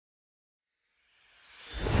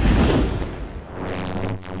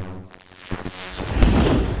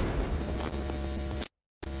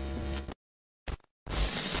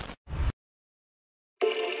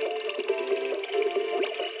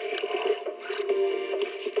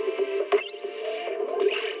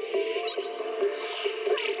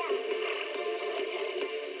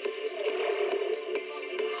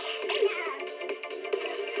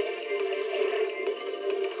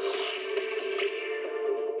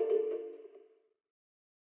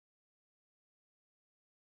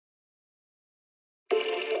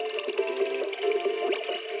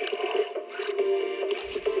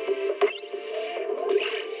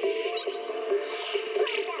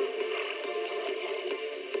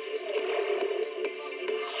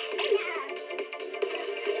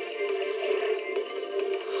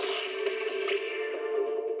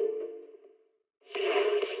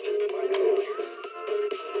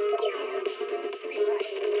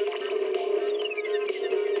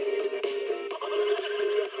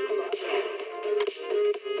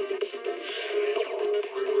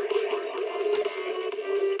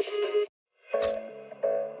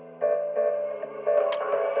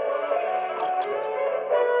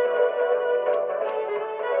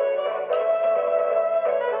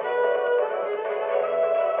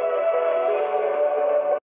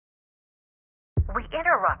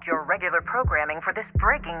interrupt your regular programming for this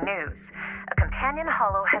breaking news. A companion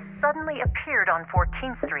holo has suddenly appeared on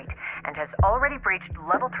 14th Street and has already breached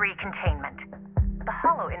Level 3 containment. The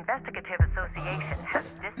Holo Investigative Association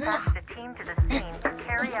has dispatched a team to the scene to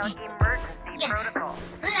carry out emergency protocols.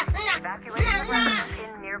 Evacuation of residents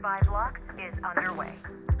in nearby blocks is underway.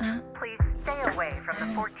 Please stay away from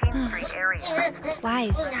the 14th Street area.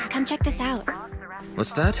 Wise, come check this out.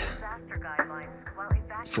 What's that?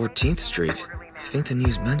 14th Street? I think the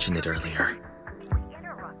news mentioned it earlier.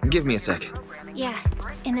 Give me a sec. Yeah,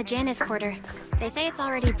 in the Janus quarter. They say it's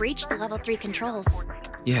already breached the Level 3 controls.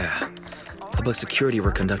 Yeah. Public security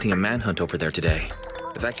were conducting a manhunt over there today.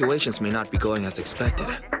 Evacuations may not be going as expected.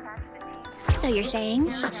 So you're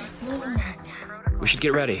saying? We should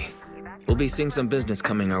get ready. We'll be seeing some business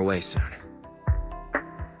coming our way soon.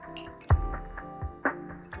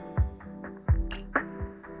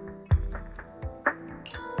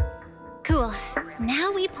 Cool.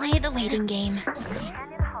 Now we play the waiting game.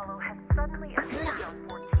 Companion holo has suddenly appeared on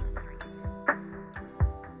 14th Street.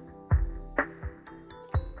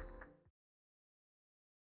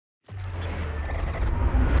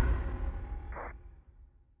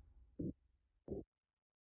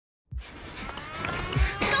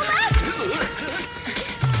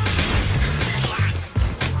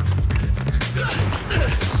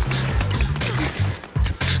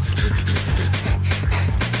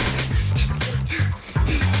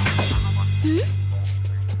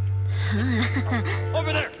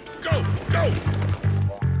 Over there! Go! Go!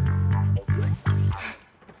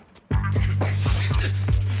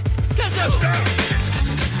 Get them!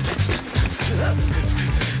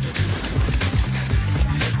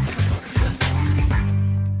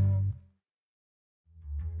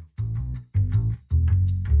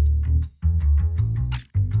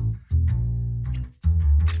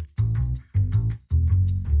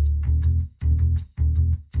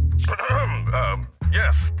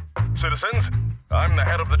 Yes. Citizens, I'm the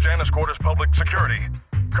head of the Janus Quarters Public Security,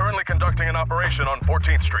 currently conducting an operation on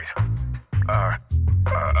 14th Street. I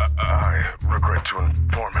regret to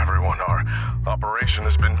inform everyone our operation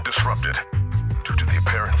has been disrupted due to the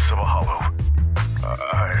appearance of a holo.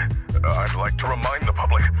 I'd like to remind the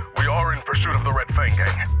public we are in pursuit of the Red Fang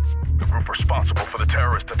Gang, the group responsible for the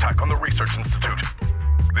terrorist attack on the Research Institute.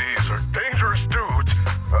 These are dangerous dudes.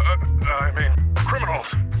 Criminals.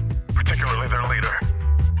 Particularly their leader,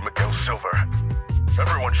 Miguel Silver.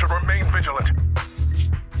 Everyone should remain vigilant.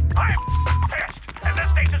 I'm pissed! And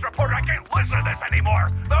the station's reporter, I can't listen to this anymore!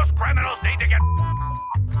 Those criminals need to get...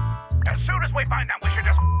 As soon as we find them, we should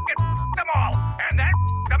just get them all, and then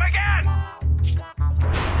them again!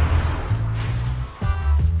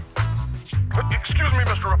 Excuse me,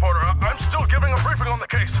 Mr. Reporter. I'm still giving a briefing on the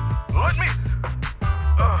case. Let me...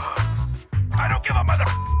 I don't give a mother...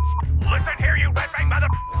 Listen here, you Red Fang mother...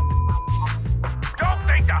 Don't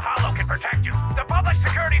think the holo can protect you. The Public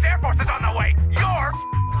Security's Air Force is on the way. You're...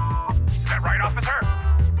 Is that right, officer?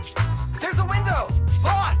 There's a window!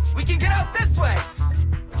 Boss, we can get out this way!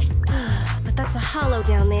 But that's a holo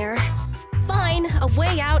down there. Fine, a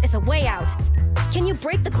way out is a way out. Can you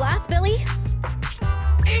break the glass, Billy?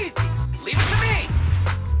 Easy! Leave it to me!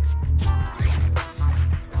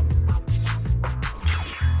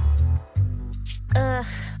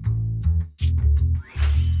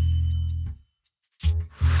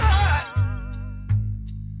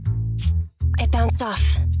 It bounced off.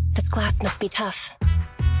 This glass must be tough.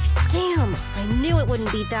 Damn, I knew it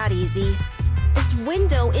wouldn't be that easy. This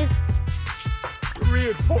window is...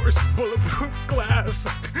 Reinforced bulletproof glass.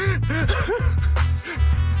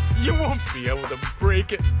 You won't be able to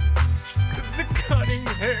break it. The cutting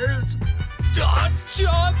hairs. Job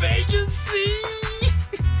agency.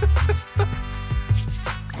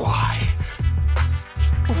 Why?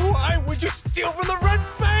 Why would you steal from the Red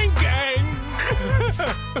Fang Gang?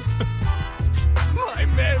 My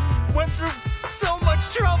men went through so much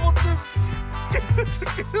trouble to...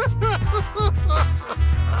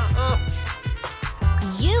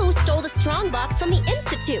 You stole the strongbox from the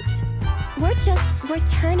Institute. We're just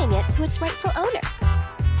returning it to its rightful owner.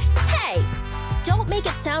 Hey, don't make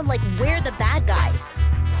it sound like we're the bad guys.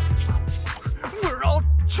 We're all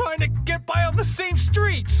trying to get by on the same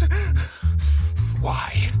streets.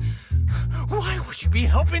 Why? Why would you be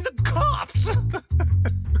helping the cops?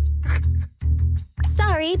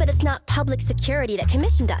 Sorry, but it's not public security that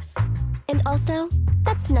commissioned us. And also,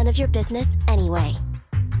 that's none of your business anyway.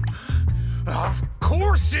 Of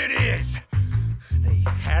course it is! They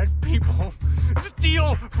had people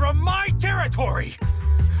steal from my territory!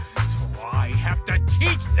 So I have to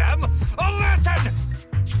teach them a lesson!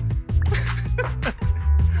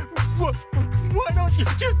 Why don't you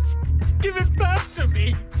just give it back to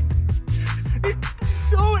me? It's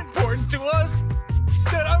so important to us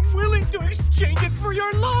that I'm willing to exchange it for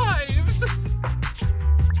your lives!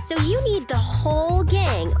 So you need the whole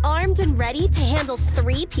gang armed and ready to handle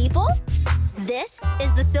 3 people? This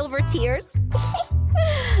is the Silver Tears?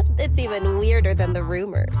 It's even weirder than the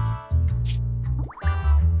rumors.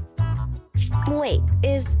 Wait,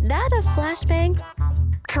 is that a flashbang?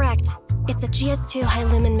 Correct. It's a GS2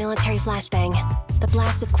 high-lumen military flashbang. The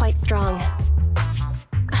blast is quite strong.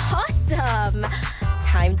 Awesome!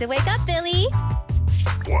 Time to wake up, Billy!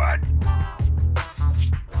 What?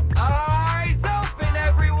 Eyes open,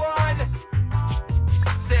 everyone!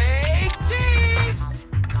 Say cheese!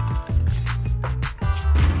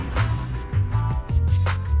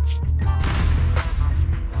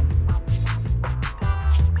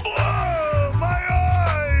 Oh, my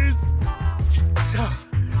eyes!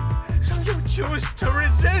 So you choose to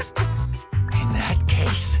resist? In that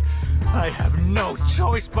case, I have no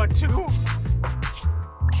choice but to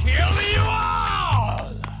kill you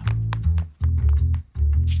all!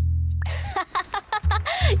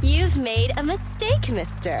 You've made a mistake,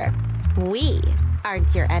 mister. We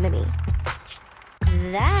aren't your enemy.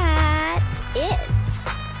 That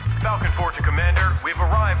is. Falcon 4 to Commander, we've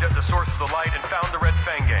arrived at the source of the light and found the Red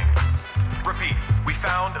Fang Gang. Repeat, we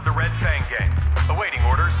found the Red Fang Gang. Awaiting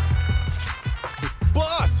orders.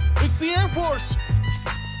 Boss, it's the Air Force!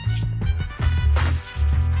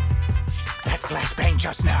 That flashbang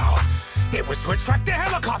just now, it was to attract the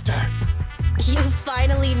helicopter! You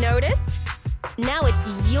finally noticed? Now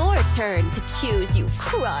it's your turn to choose, you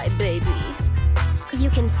crybaby. You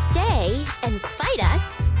can stay and fight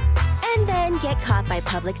us, and then get caught by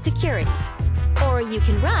public security. Or you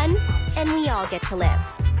can run, and we all get to live.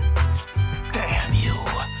 Damn you,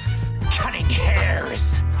 cunning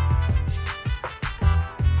hares!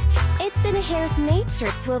 It's in a hare's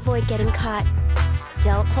nature to avoid getting caught.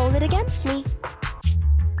 Don't hold it against me.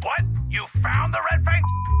 What? You found the Red Fang?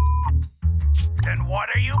 Then what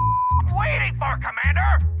are you waiting for,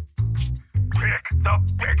 Commander? Pick the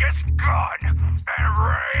biggest gun and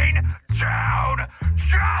rain down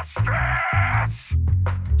justice!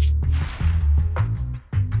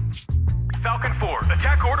 Falcon 4,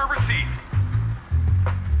 attack order received.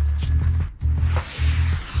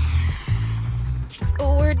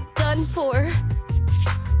 We're done for.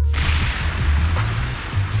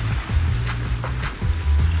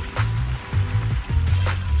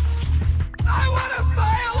 I want to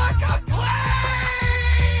file a complaint!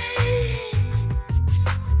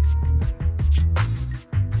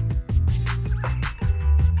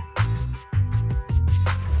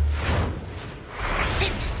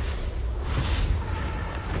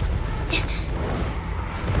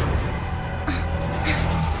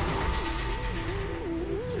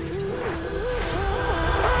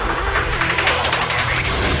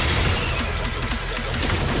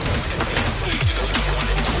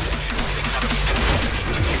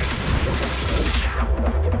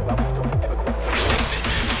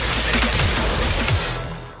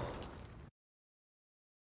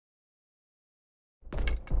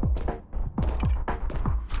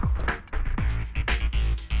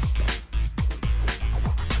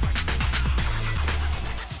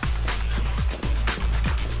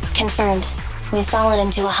 Confirmed. We've fallen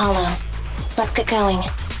into a hollow. Let's get going.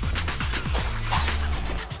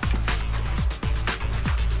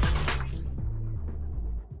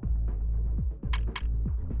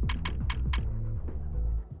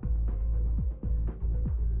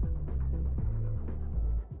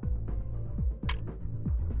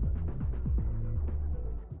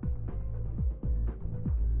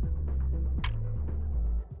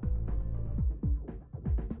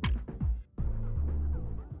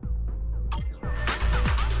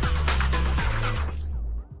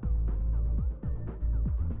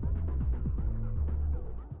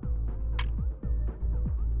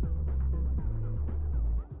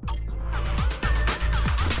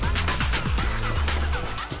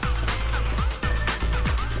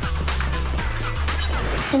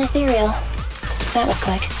 An ethereal. That was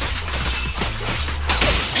quick.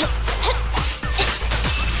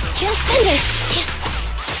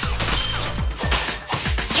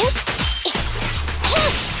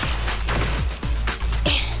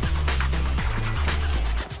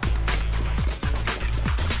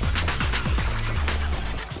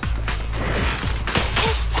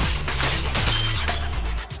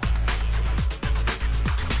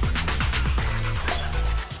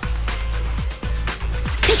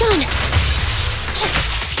 Be gone!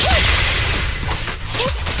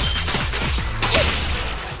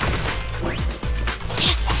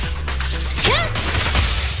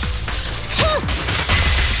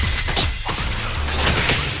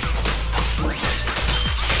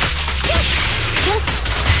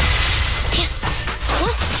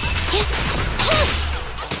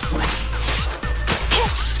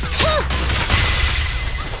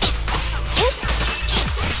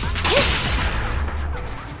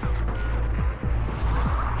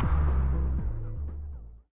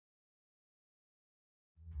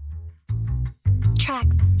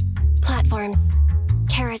 tracks, platforms,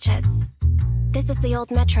 carriages. This is the old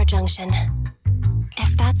metro junction.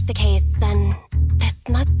 If that's the case, then this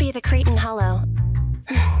must be the Cretan Hollow.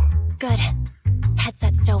 Good.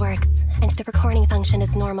 Headset still works, and the recording function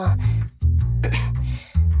is normal.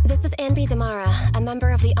 This is Anby Damara, a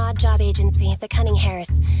member of the odd job agency, the Cunning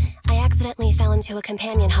Hairs. I accidentally fell into a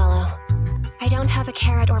companion hollow. I don't have a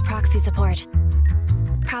carrot or proxy support.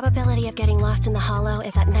 Probability of getting lost in the hollow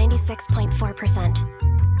is at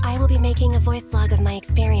 96.4%. I will be making a voice log of my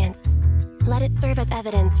experience. Let it serve as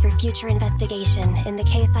evidence for future investigation in the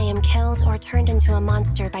case I am killed or turned into a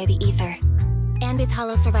monster by the ether. Anby's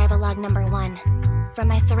Hollow Survival Log number 1. From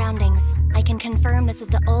my surroundings, I can confirm this is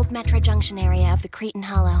the old Metro Junction area of the Cretan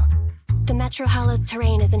Hollow. The Metro Hollow's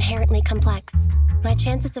terrain is inherently complex. My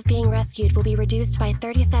chances of being rescued will be reduced by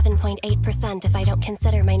 37.8% if I don't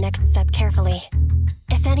consider my next step carefully.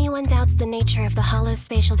 If anyone doubts the nature of the Hollow's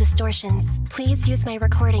spatial distortions, please use my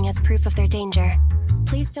recording as proof of their danger.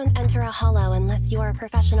 Please don't enter a hollow unless you are a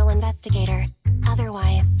professional investigator.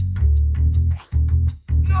 Otherwise...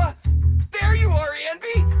 There you are,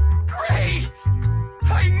 Anby! Great!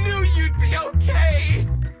 I knew you'd be okay!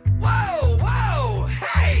 Whoa!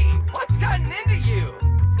 Hey! What's gotten into you?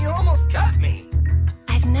 You almost got me!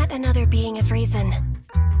 I've met another being of reason.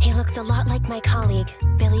 He looks a lot like my colleague,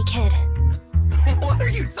 Billy Kid. What are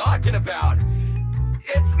you talking about?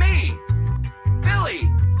 It's me! Billy!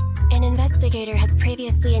 An investigator has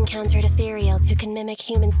previously encountered ethereals who can mimic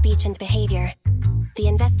human speech and behavior. The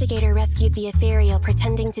investigator rescued the ethereal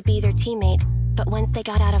pretending to be their teammate, but once they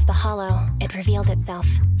got out of the hollow, it revealed itself.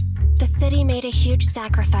 The city made a huge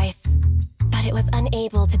sacrifice, but it was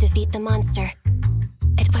unable to defeat the monster.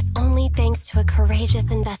 It was only thanks to a courageous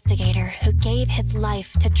investigator who gave his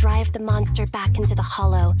life to drive the monster back into the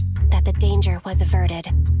hollow that the danger was averted.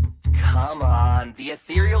 Come on, the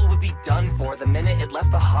ethereal would be done for the minute it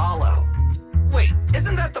left the hollow. Wait,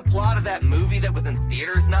 isn't that the plot of that movie that was in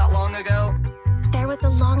theaters not long ago? There was a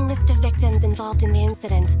long list of victims involved in the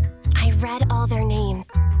incident. I read all their names.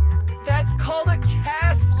 That's called a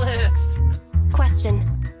cast list!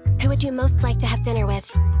 Question: who would you most like to have dinner with?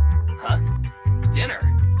 Huh? Dinner?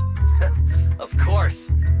 Of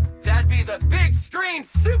course. That'd be the big screen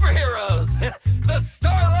superheroes! The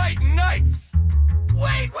Starlight Knights!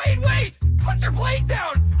 Wait! Put your blade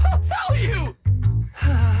down! I'll tell you!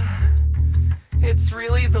 It's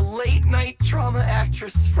really the late night drama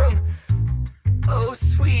actress from... Oh,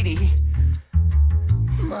 sweetie.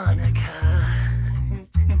 Monica.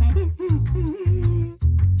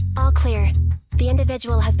 All clear. The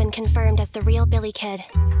individual has been confirmed as the real Billy Kid.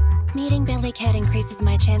 Meeting Billy Kid increases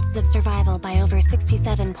my chances of survival by over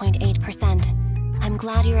 67.8%. I'm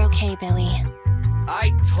glad you're okay, Billy.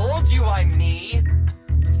 I told you I'm me!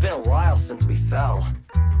 It's been a while since we fell.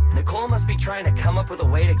 Nicole must be trying to come up with a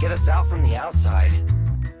way to get us out from the outside.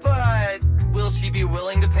 But will she be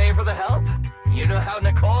willing to pay for the help? You know how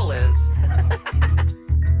Nicole is.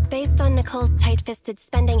 Based on Nicole's tight-fisted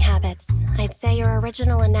spending habits, I'd say your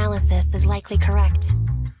original analysis is likely correct.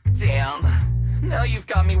 Damn. Now you've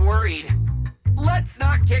got me worried. Let's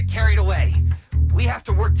not get carried away. We have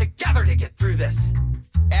to work together to get through this.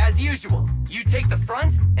 As usual, you take the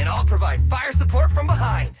front, and I'll provide fire support from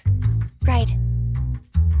behind. Right.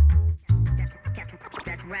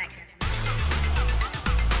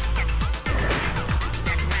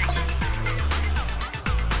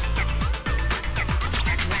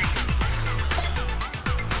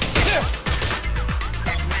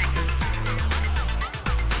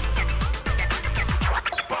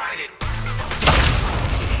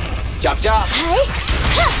 Chop.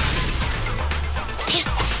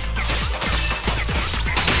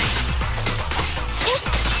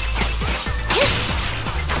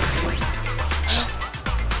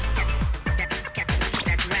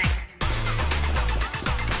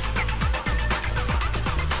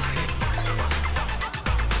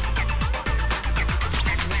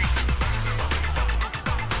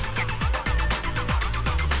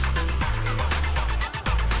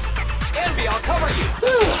 Anby, I'll cover you.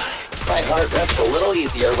 My heart rests a little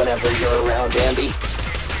easier whenever you're around, Anby.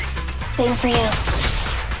 Same for you.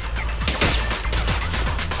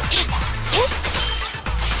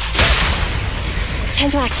 Time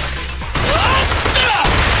to act.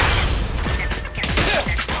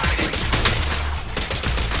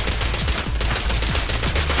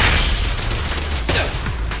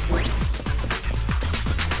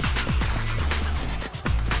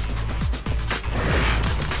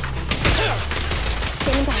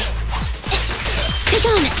 Standing by. Take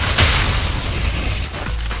on!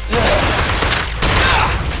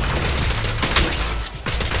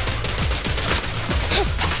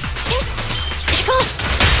 Pick off!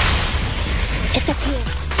 to you.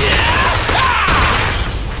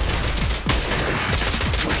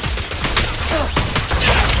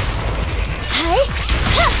 Hey!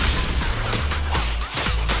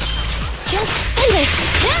 Jump! Thunder!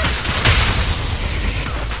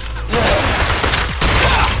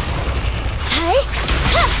 Hey!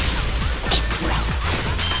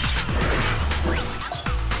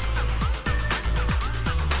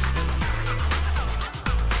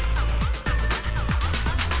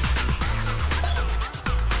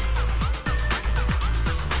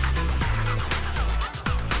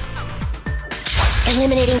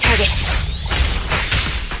 Eliminating target.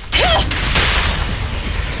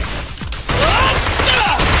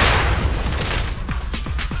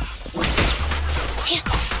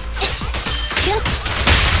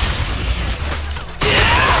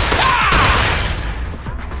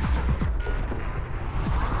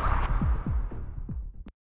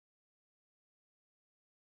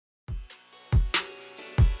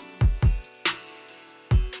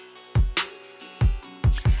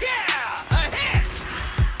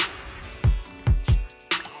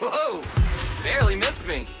 Whoa! Barely missed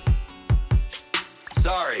me.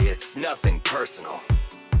 Sorry, it's nothing personal.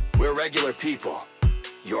 We're regular people.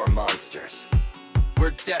 You're monsters. We're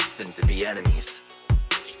destined to be enemies.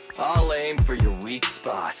 I'll aim for your weak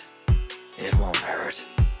spot. It won't hurt.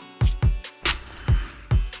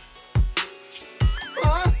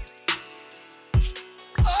 Huh?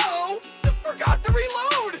 Oh! I forgot to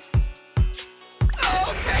reload!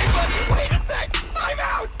 Okay, buddy, wait a sec! Time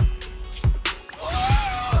out!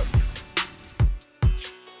 Oh!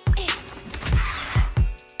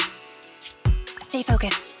 Stay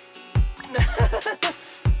focused.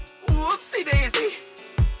 Whoopsie daisy!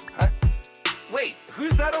 Wait,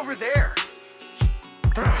 who's that over there?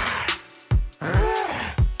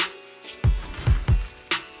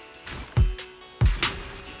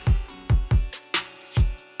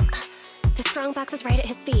 The strongbox is right at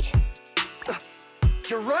his feet.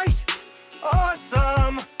 You're right!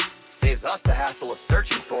 Awesome! Saves us the hassle of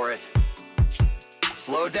searching for it.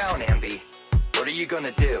 Slow down, Ambi. What are you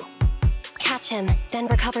gonna do? Catch him, then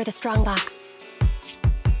recover the strongbox.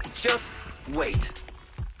 Just wait.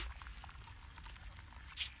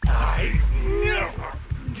 I never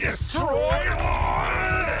destroy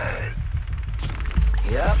it!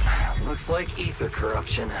 Yep, looks like ether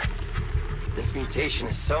corruption. This mutation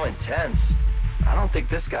is so intense. I don't think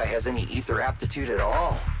this guy has any ether aptitude at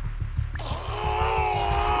all.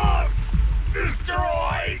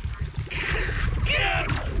 Destroy! Get!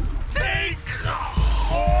 Take!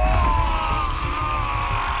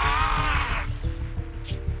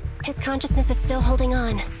 His consciousness is still holding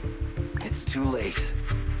on. It's too late.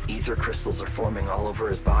 Ether crystals are forming all over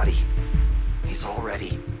his body. He's all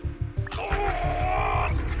ready.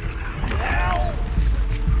 Help!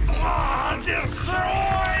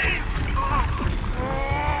 Destroy!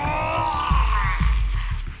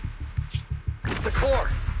 It's the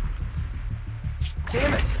core!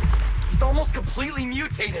 Damn it! He's almost completely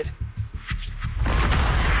mutated!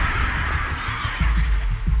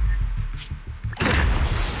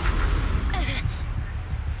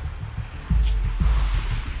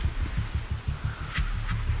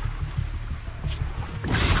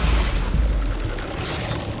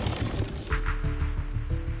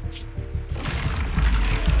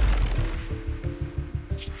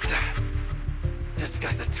 This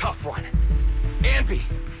guy's a tough one. Ambi,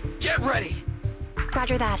 get ready!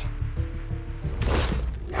 Roger that.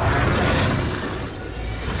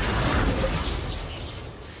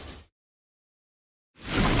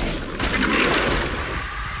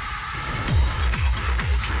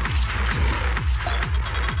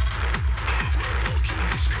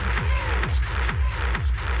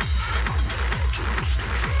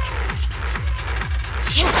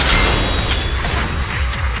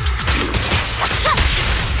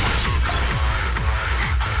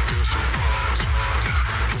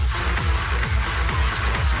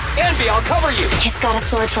 Ambi, I'll cover you! It's got a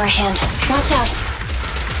sword for a hand. Watch out.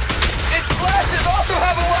 Its flashes also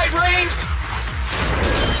have a wide range!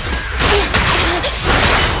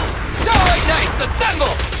 Starlight Knights,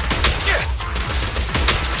 assemble!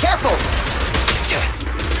 Careful!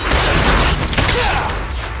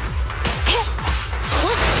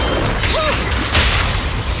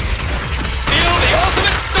 Feel the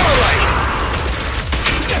ultimate starlight!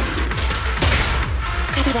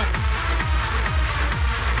 Copy that.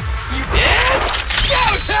 It's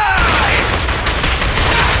showtime!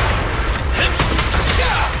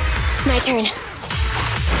 My turn.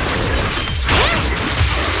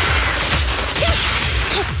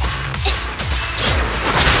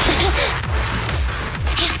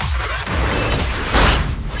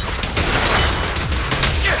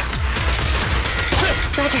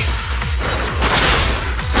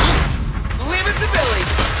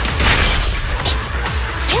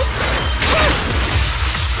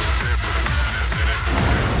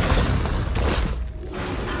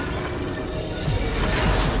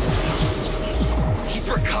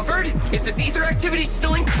 activity's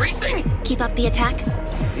still increasing? Keep up the attack?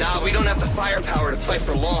 Nah, we don't have the firepower to fight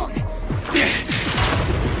for long.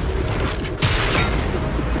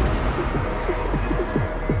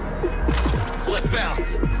 Let's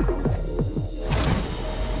bounce.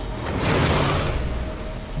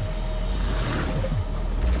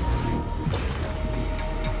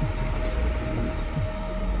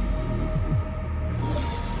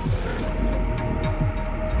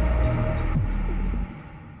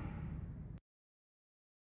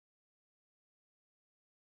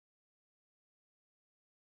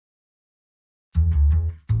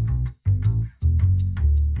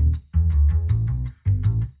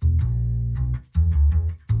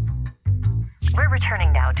 We're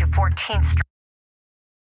returning now to 14th Street.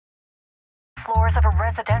 Floors of a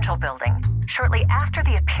residential building, shortly after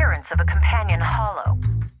the appearance of a companion hollow.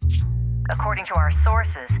 According to our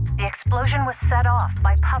sources, the explosion was set off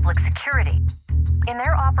by public security. In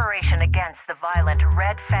their operation against the violent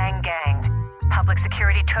Red Fang gang, public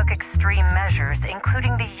security took extreme measures,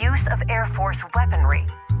 including the use of Air Force weaponry.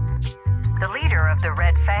 The leader of the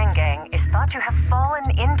Red Fang gang is thought to have fallen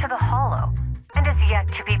into the hollow and is yet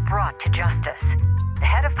to be brought to justice. The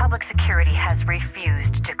head of public security has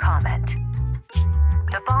refused to comment.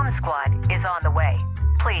 The bomb squad is on the way.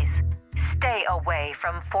 Please, stay away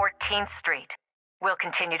from 14th Street. We'll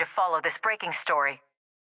continue to follow this breaking story.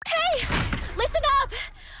 Hey! Listen up!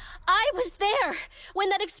 I was there when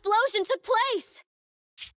that explosion took place!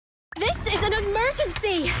 This is an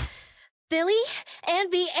emergency! Billy,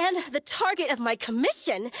 Anby, and the target of my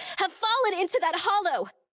commission have fallen into that hollow.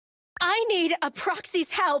 I need a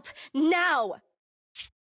proxy's help now!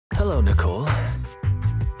 Hello, Nicole.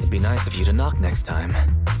 It'd be nice of you to knock next time.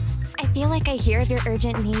 I feel like I hear of your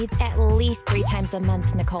urgent needs at least 3 times a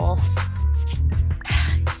month, Nicole.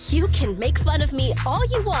 You can make fun of me all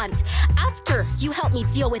you want after you help me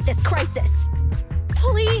deal with this crisis.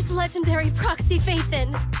 Please, legendary proxy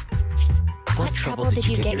Faithin. What trouble did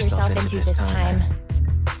you get yourself into this time?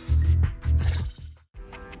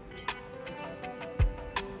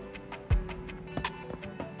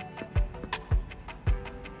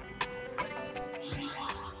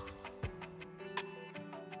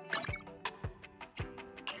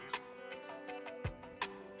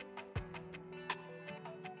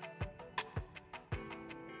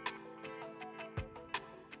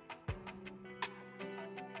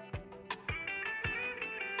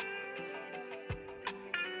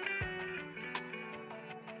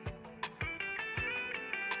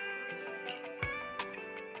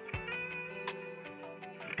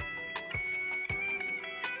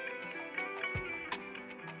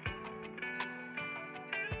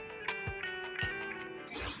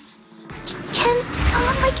 Can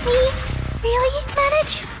someone like me really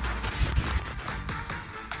manage?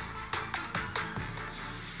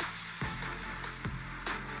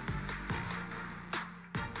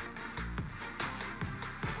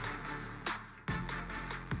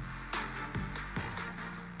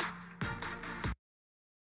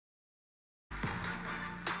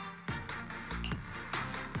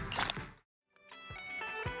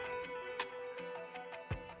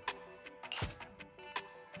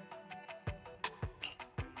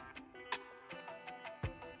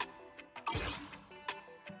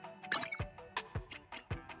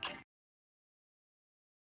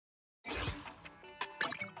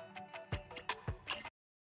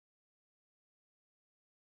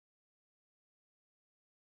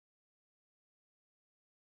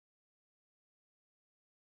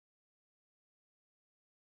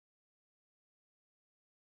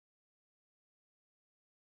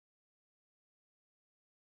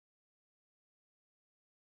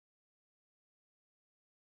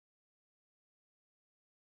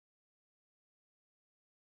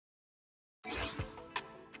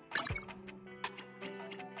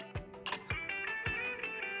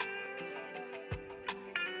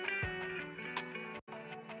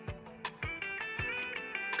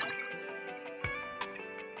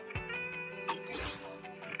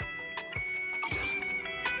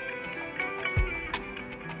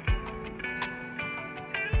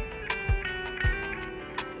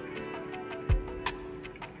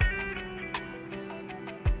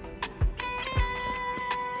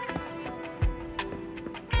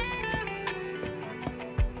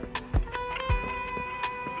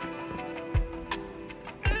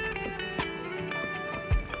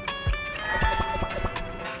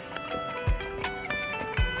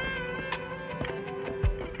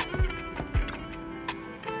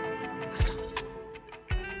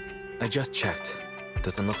 I just checked.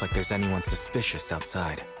 Doesn't look like there's anyone suspicious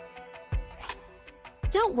outside.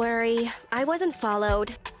 Don't worry, I wasn't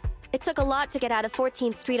followed. It took a lot to get out of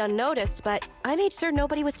 14th Street unnoticed, but I made sure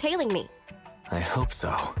nobody was tailing me. I hope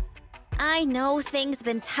so. I know things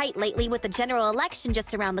been tight lately with the general election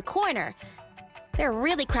just around the corner. They're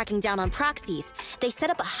really cracking down on proxies. They set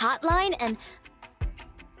up a hotline and...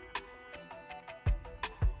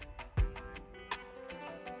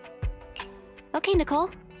 Okay, Nicole.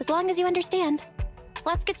 As long as you understand.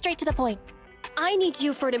 Let's get straight to the point. I need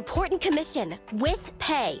you for an important commission, with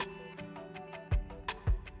pay.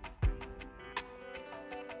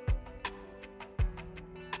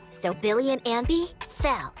 So Billy and Amby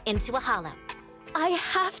fell into a hollow. I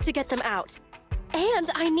have to get them out.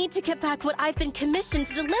 And I need to get back what I've been commissioned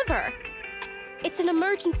to deliver. It's an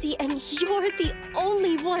emergency, and you're the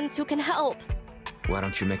only ones who can help. Why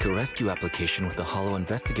don't you make a rescue application with the Hollow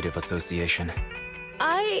Investigative Association?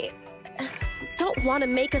 I don't want to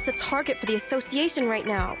make us a target for the association right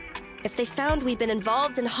now. If they found we'd been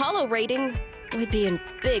involved in hollow raiding, we'd be in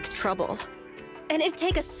big trouble. And it'd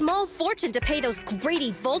take a small fortune to pay those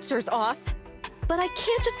greedy vultures off. But I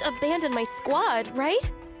can't just abandon my squad,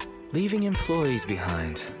 right? Leaving employees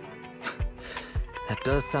behind. That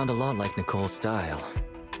does sound a lot like Nicole's style.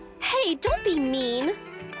 Hey, don't be mean.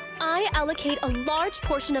 I allocate a large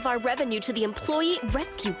portion of our revenue to the employee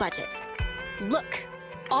rescue budget. Look,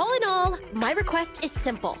 all in all, my request is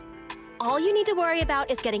simple. All you need to worry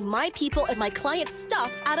about is getting my people and my clients'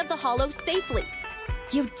 stuff out of the Hollow safely.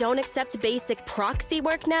 You don't accept basic proxy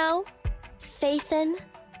work now? Faithin,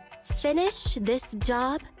 finish this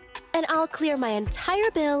job, and I'll clear my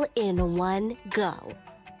entire bill in one go.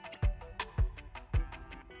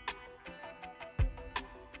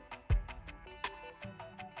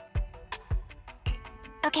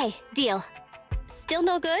 Okay, deal. Still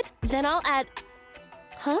no good? Then I'll add...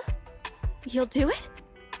 Huh? You'll do it?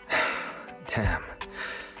 Damn.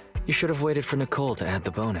 You should have waited for Nicole to add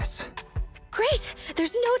the bonus. Great!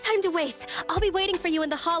 There's no time to waste. I'll be waiting for you in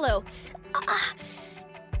the Hollow.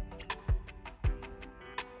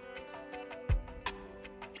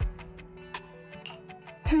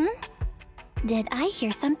 Did I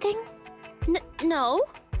hear something? No.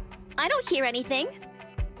 I don't hear anything.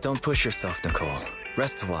 Don't push yourself, Nicole.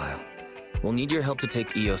 Rest a while. We'll need your help to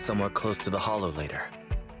take Io somewhere close to the Hollow later.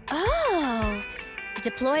 Oh!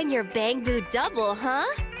 Deploying your Bang Boo double, huh?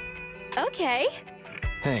 Okay.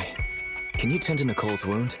 Hey, can you tend to Nicole's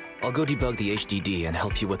wound? I'll go debug the HDD and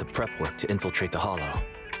help you with the prep work to infiltrate the Hollow.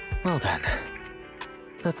 Well then,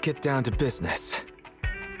 let's get down to business.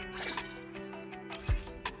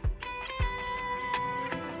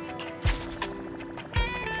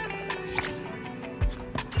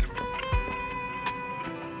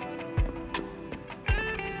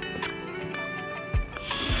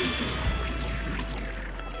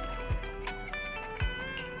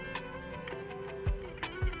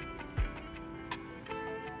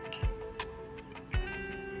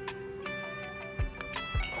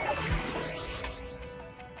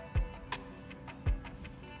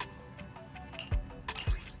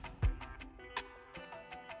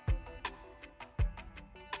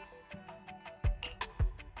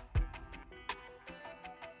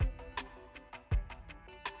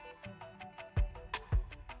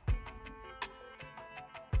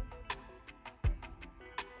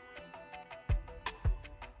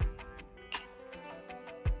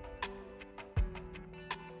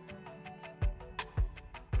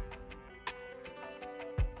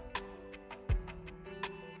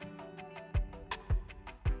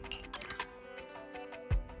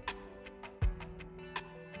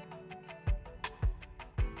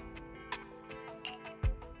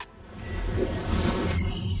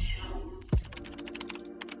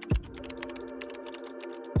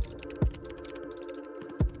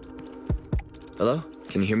 Hello?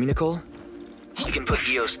 Can you hear me, Nicole? You can put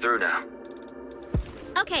Eos through now.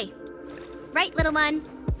 Okay. Right, little one.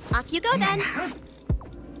 Off you go then.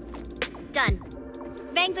 Done.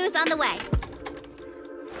 Bang Boo's on the way.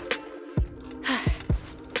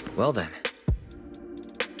 Well then.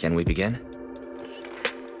 Can we begin?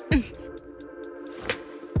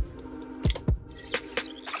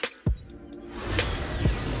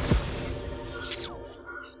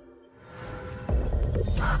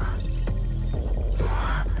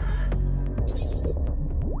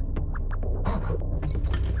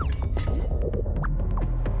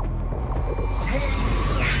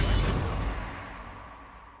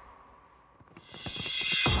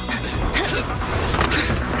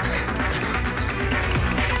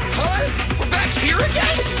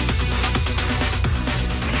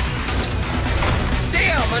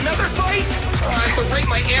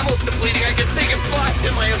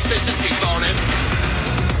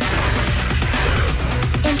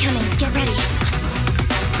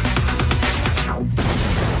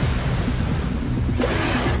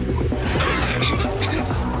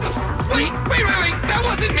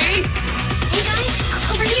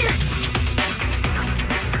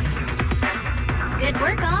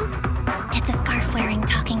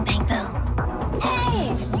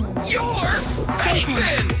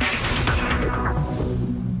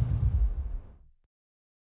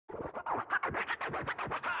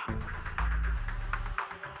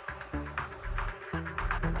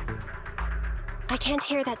 can't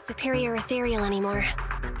hear that superior ethereal anymore.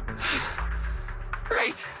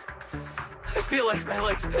 Great. I feel like my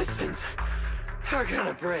leg's pistons are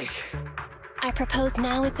gonna break. I propose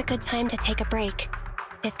now is a good time to take a break.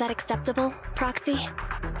 Is that acceptable, Proxy?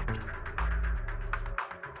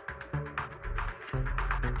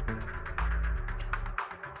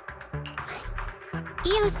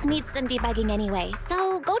 Eos needs some debugging anyway,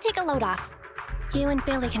 so go take a load off. You and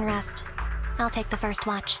Billy can rest. I'll take the first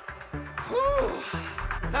watch. Whew.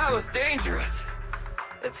 That was dangerous.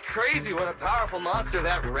 It's crazy what a powerful monster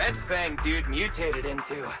that Red Fang dude mutated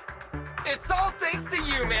into. It's all thanks to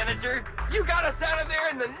you, Manager. You got us out of there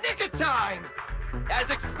in the nick of time.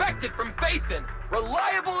 As expected from Phaethon,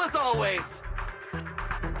 reliable as always.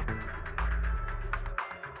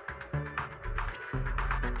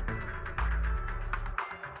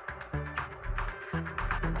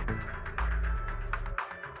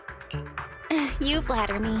 You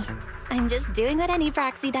flatter me. I'm just doing what any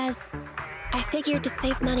proxy does. I figured to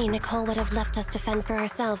save money, Nicole would have left us to fend for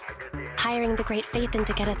ourselves. Hiring the Great Phaethon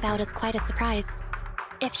to get us out is quite a surprise.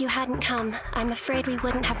 If you hadn't come, I'm afraid we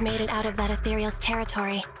wouldn't have made it out of that ethereal's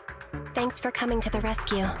territory. Thanks for coming to the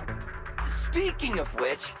rescue. Speaking of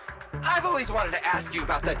which, I've always wanted to ask you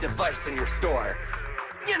about that device in your store.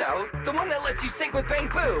 You know, the one that lets you sync with Bang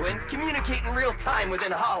Boo and communicate in real time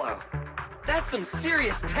within Hollow. That's some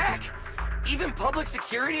serious tech. Even Public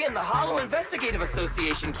Security and the Hollow Investigative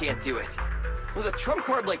Association can't do it. With a trump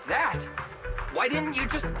card like that, why didn't you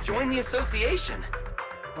just join the association?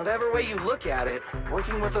 Whatever way you look at it,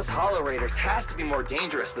 working with us Hollow Raiders has to be more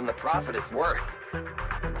dangerous than the profit is worth.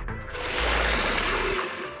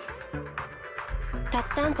 That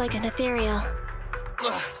sounds like an ethereal.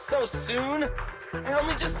 Ugh, so soon? I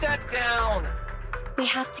only just sat down. We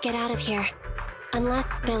have to get out of here.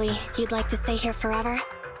 Unless, Billy, you'd like to stay here forever?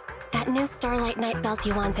 That new Starlight Night belt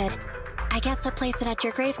you wanted. I guess I'll place it at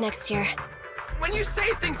your grave next year. When you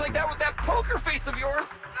say things like that with that poker face of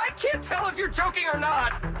yours, I can't tell if you're joking or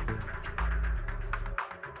not.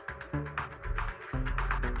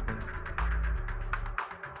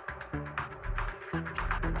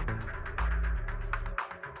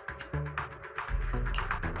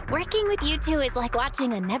 Working with you two is like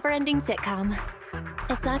watching a never-ending sitcom.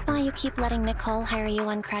 Is that why you keep letting Nicole hire you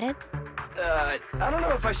on credit? I don't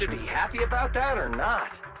know if I should be happy about that or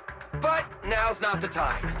not. But now's not the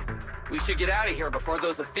time. We should get out of here before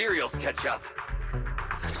those ethereals catch up.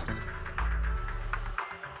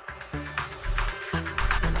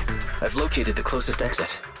 I've located the closest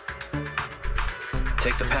exit.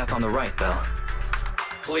 Take the path on the right, Belle.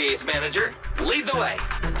 Please, Manager, lead the way.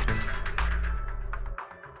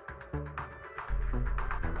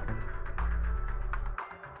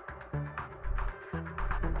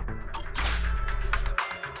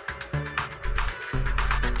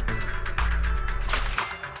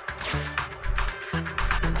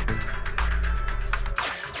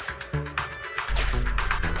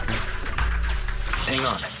 Hang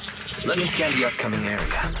on. Let me scan the upcoming area.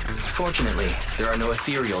 Fortunately, there are no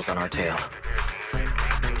ethereals on our tail.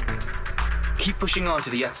 Keep pushing on to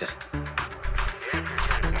the exit.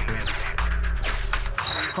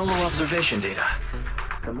 Hollow observation data.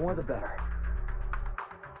 The more the better.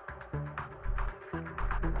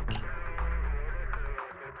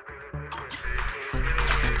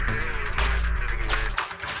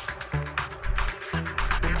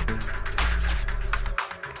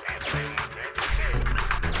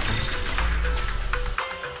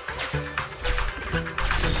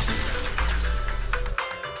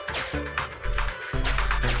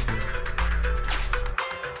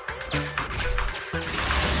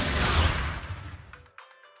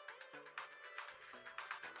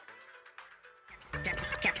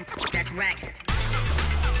 That's right.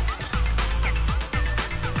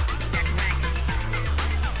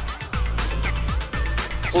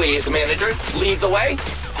 Please, Manager, lead the way.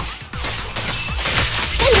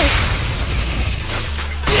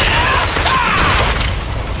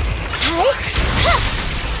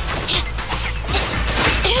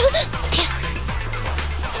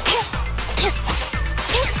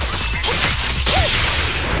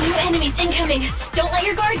 New enemies incoming! Don't let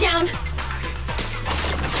your guard down!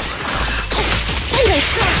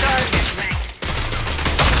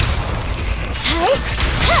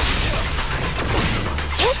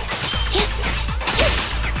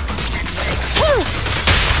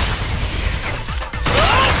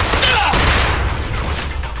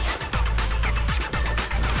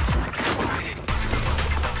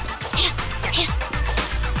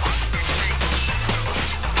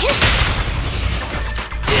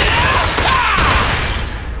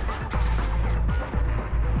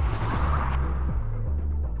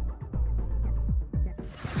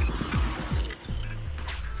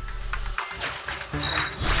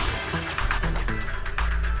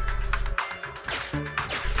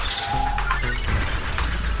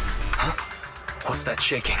 What's that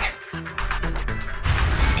shaking?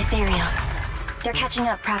 Ethereals. They're catching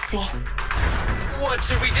up, Proxy. What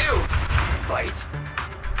should we do? Fight?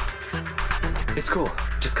 It's cool.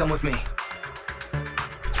 Just come with me.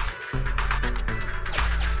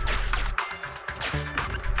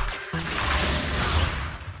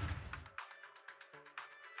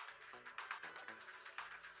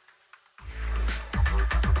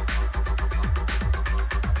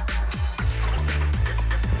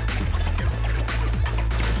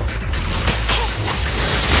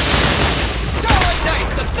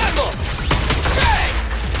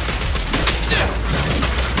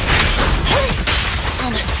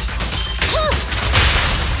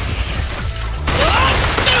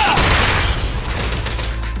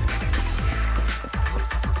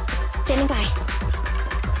 Standing by.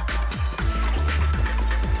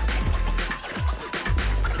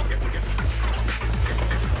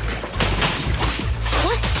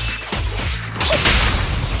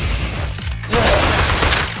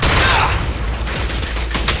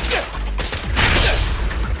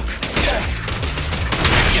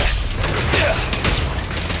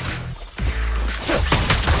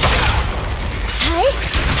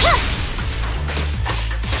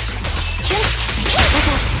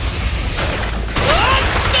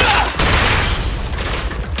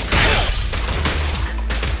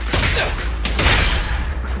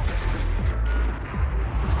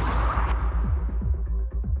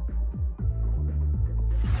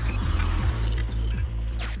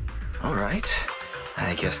 Alright.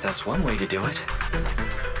 I guess that's one way to do it.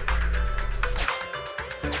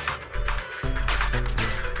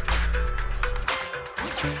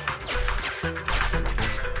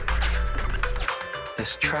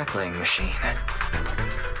 This track-laying machine.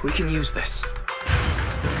 We can use this.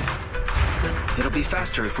 It'll be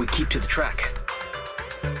faster if we keep to the track.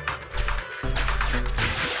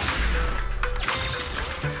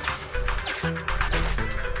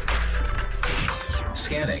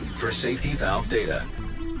 Scanning for safety valve data.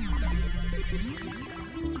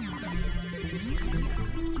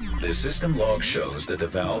 The system log shows that the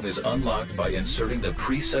valve is unlocked by inserting the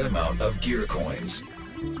preset amount of gear coins.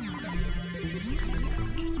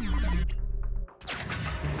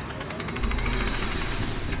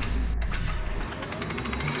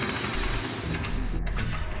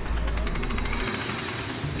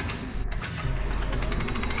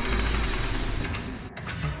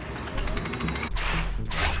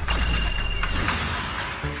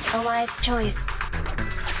 A wise choice.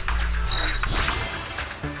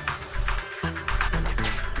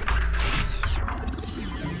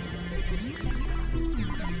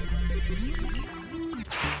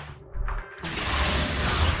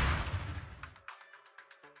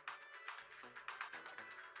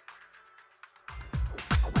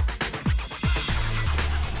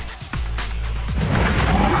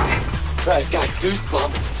 I've got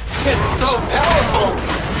goosebumps. It's so powerful!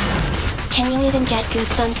 Can you even get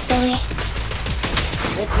goosebumps, Billy?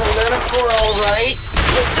 It's a metaphor, alright.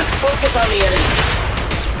 Let's just focus on the enemy.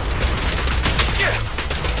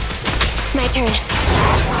 My turn.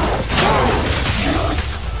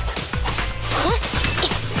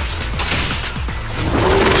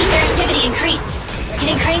 Their activity increased. They're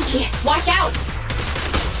getting cranky. Watch out!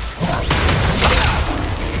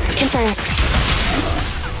 Confirmed.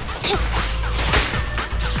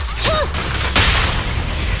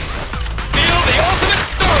 Feel the ultimate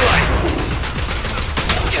starlight!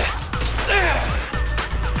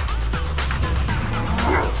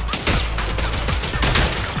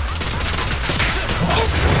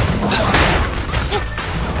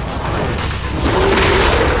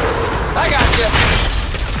 I got you.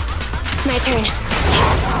 My turn.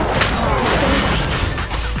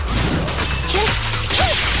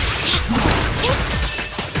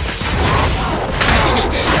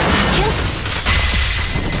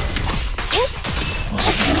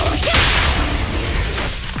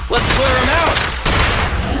 Let's clear him out!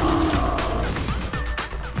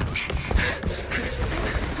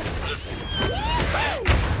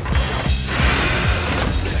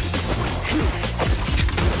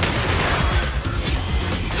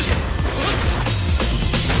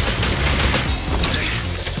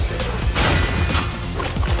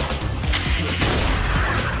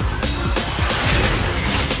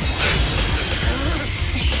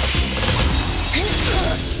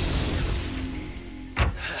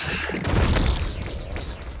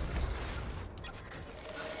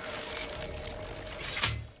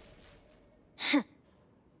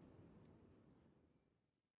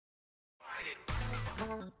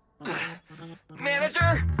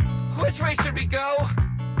 Manager, which way should we go?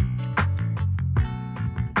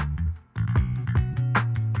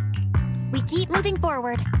 We Keep moving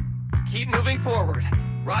forward. Keep moving forward.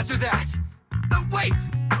 Roger that. Wait!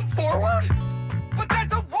 Forward? But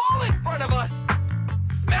that's a wall in front of us!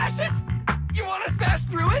 Smash it? You want to smash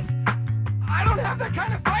through it? I don't have that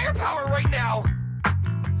kind of firepower right now!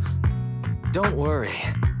 Don't worry.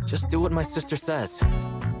 Just do what my sister says.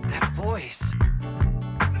 That voice...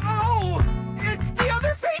 No! It's the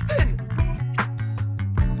other Phaethon!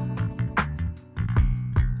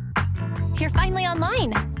 You're finally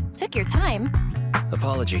online. Took your time.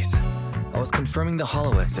 Apologies. I was confirming the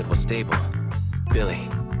hollow exit was stable. Billy,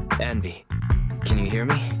 Anby, can you hear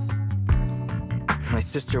me? My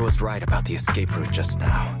sister was right about the escape route just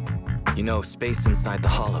now. You know, space inside the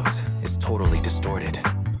hollows is totally distorted.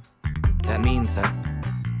 That means that...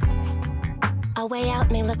 A way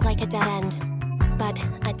out may look like a dead end, but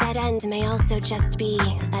a dead end may also just be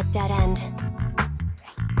a dead end.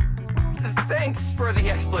 Thanks for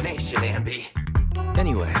the explanation, Anby.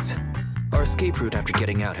 Anyways, our escape route after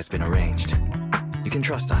getting out has been arranged. You can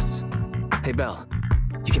trust us. Hey, Belle,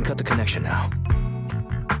 you can cut the connection now.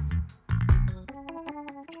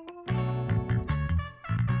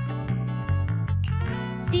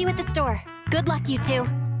 See you at the store. Good luck, you two.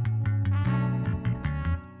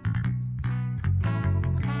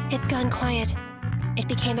 It's gone quiet. It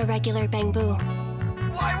became a regular bang boo.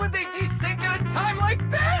 Why would they desync at a time like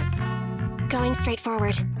this? Going straight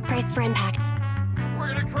forward. Brace for impact. We're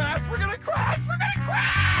gonna crash! We're gonna crash! We're gonna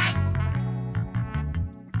crash!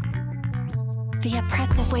 The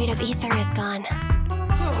oppressive weight of ether is gone.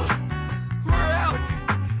 We're out!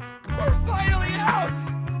 We're finally out!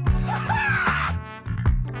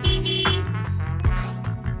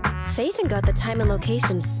 Phaethon got the time and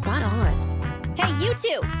location spot on. Hey, you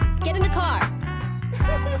two! Get in the car!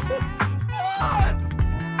 Boss!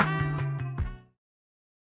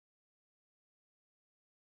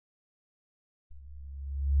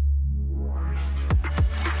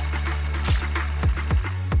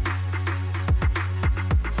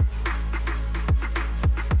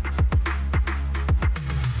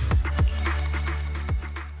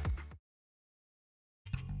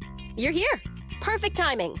 You're here! Perfect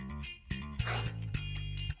timing!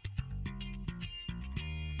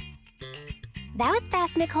 That was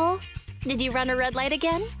fast, Nicole. Did you run a red light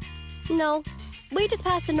again? No, we just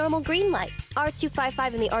passed a normal green light,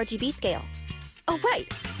 R255 in the RGB scale. Oh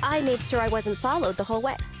right, I made sure I wasn't followed the whole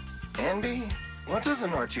way. Anby, what does an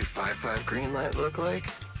R255 green light look like?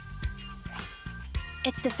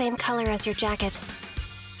 It's the same color as your jacket.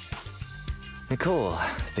 Nicole,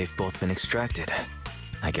 they've both been extracted.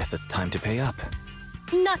 I guess it's time to pay up.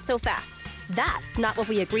 Not so fast. That's not what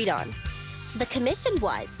we agreed on. The commission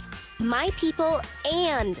was my people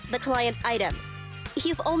and the client's item.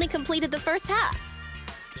 You've only completed the first half.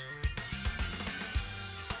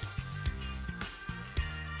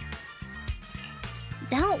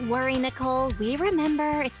 Don't worry, Nicole. We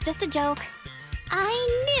remember. It's just a joke.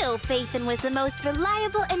 I knew Phaethon was the most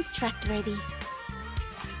reliable and trustworthy.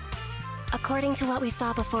 According to what we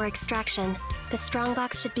saw before extraction, the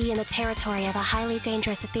strongbox should be in the territory of a highly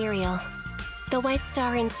dangerous ethereal. The White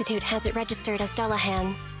Star Institute has it registered as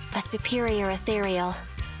Dullahan, a superior ethereal.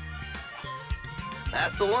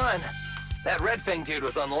 That's the one. That Red Fang dude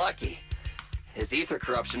was unlucky. His ether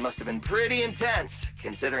corruption must have been pretty intense,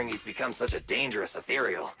 considering he's become such a dangerous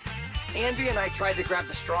ethereal. Anby and I tried to grab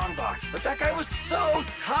the strongbox, but that guy was so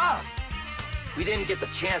tough! We didn't get the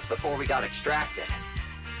chance before we got extracted.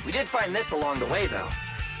 We did find this along the way, though.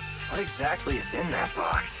 What exactly is in that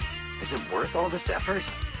box? Is it worth all this effort?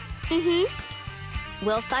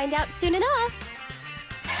 We'll find out soon enough.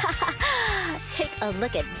 Take a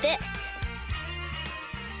look at this.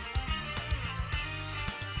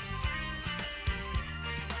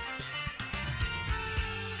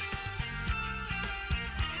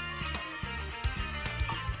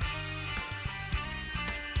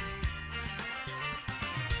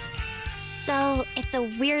 So, it's a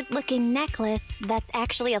weird-looking necklace that's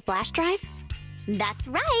actually a flash drive? That's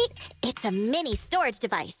right. It's a mini storage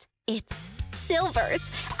device. It's Silver's.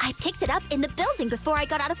 I picked it up in the building before I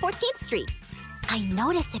got out of 14th Street. I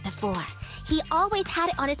noticed it before. He always had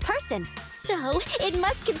it on his person, so it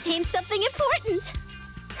must contain something important.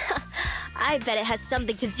 I bet it has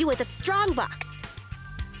something to do with the strongbox.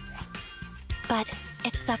 But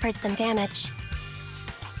it suffered some damage.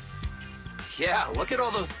 Yeah, look at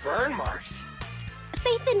all those burn marks.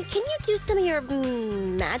 Phaethon, can you do some of your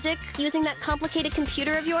magic using that complicated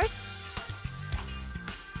computer of yours?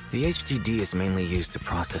 The HDD is mainly used to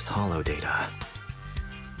process hollow data.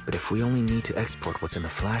 But if we only need to export what's in the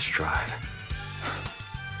flash drive...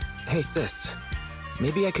 Hey sis,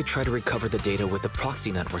 maybe I could try to recover the data with the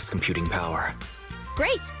proxy network's computing power.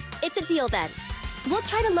 Great! It's a deal then. We'll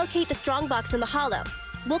try to locate the strongbox in the hollow.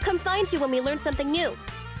 We'll come find you when we learn something new.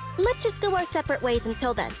 Let's just go our separate ways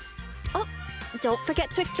until then. Oh, don't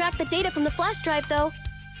forget to extract the data from the flash drive, though.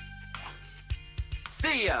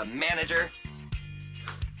 See ya, manager.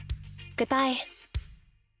 Goodbye.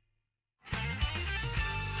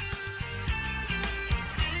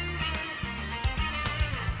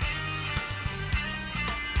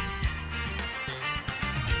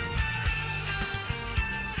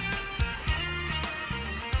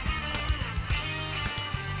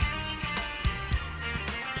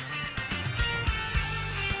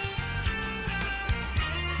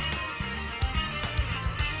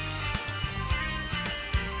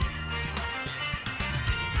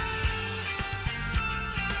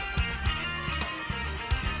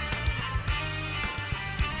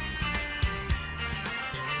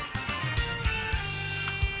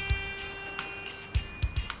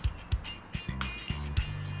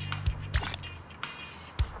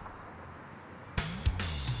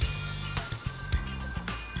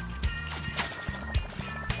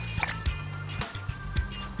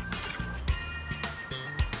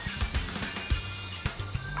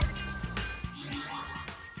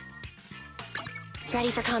 Ready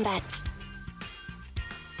for combat.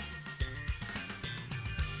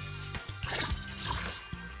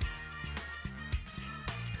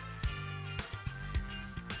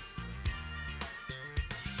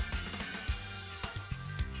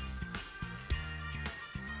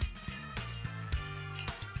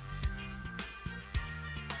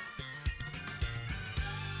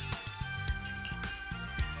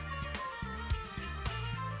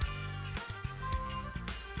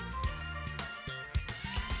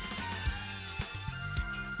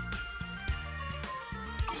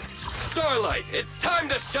 Starlight, it's time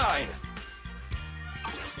to shine!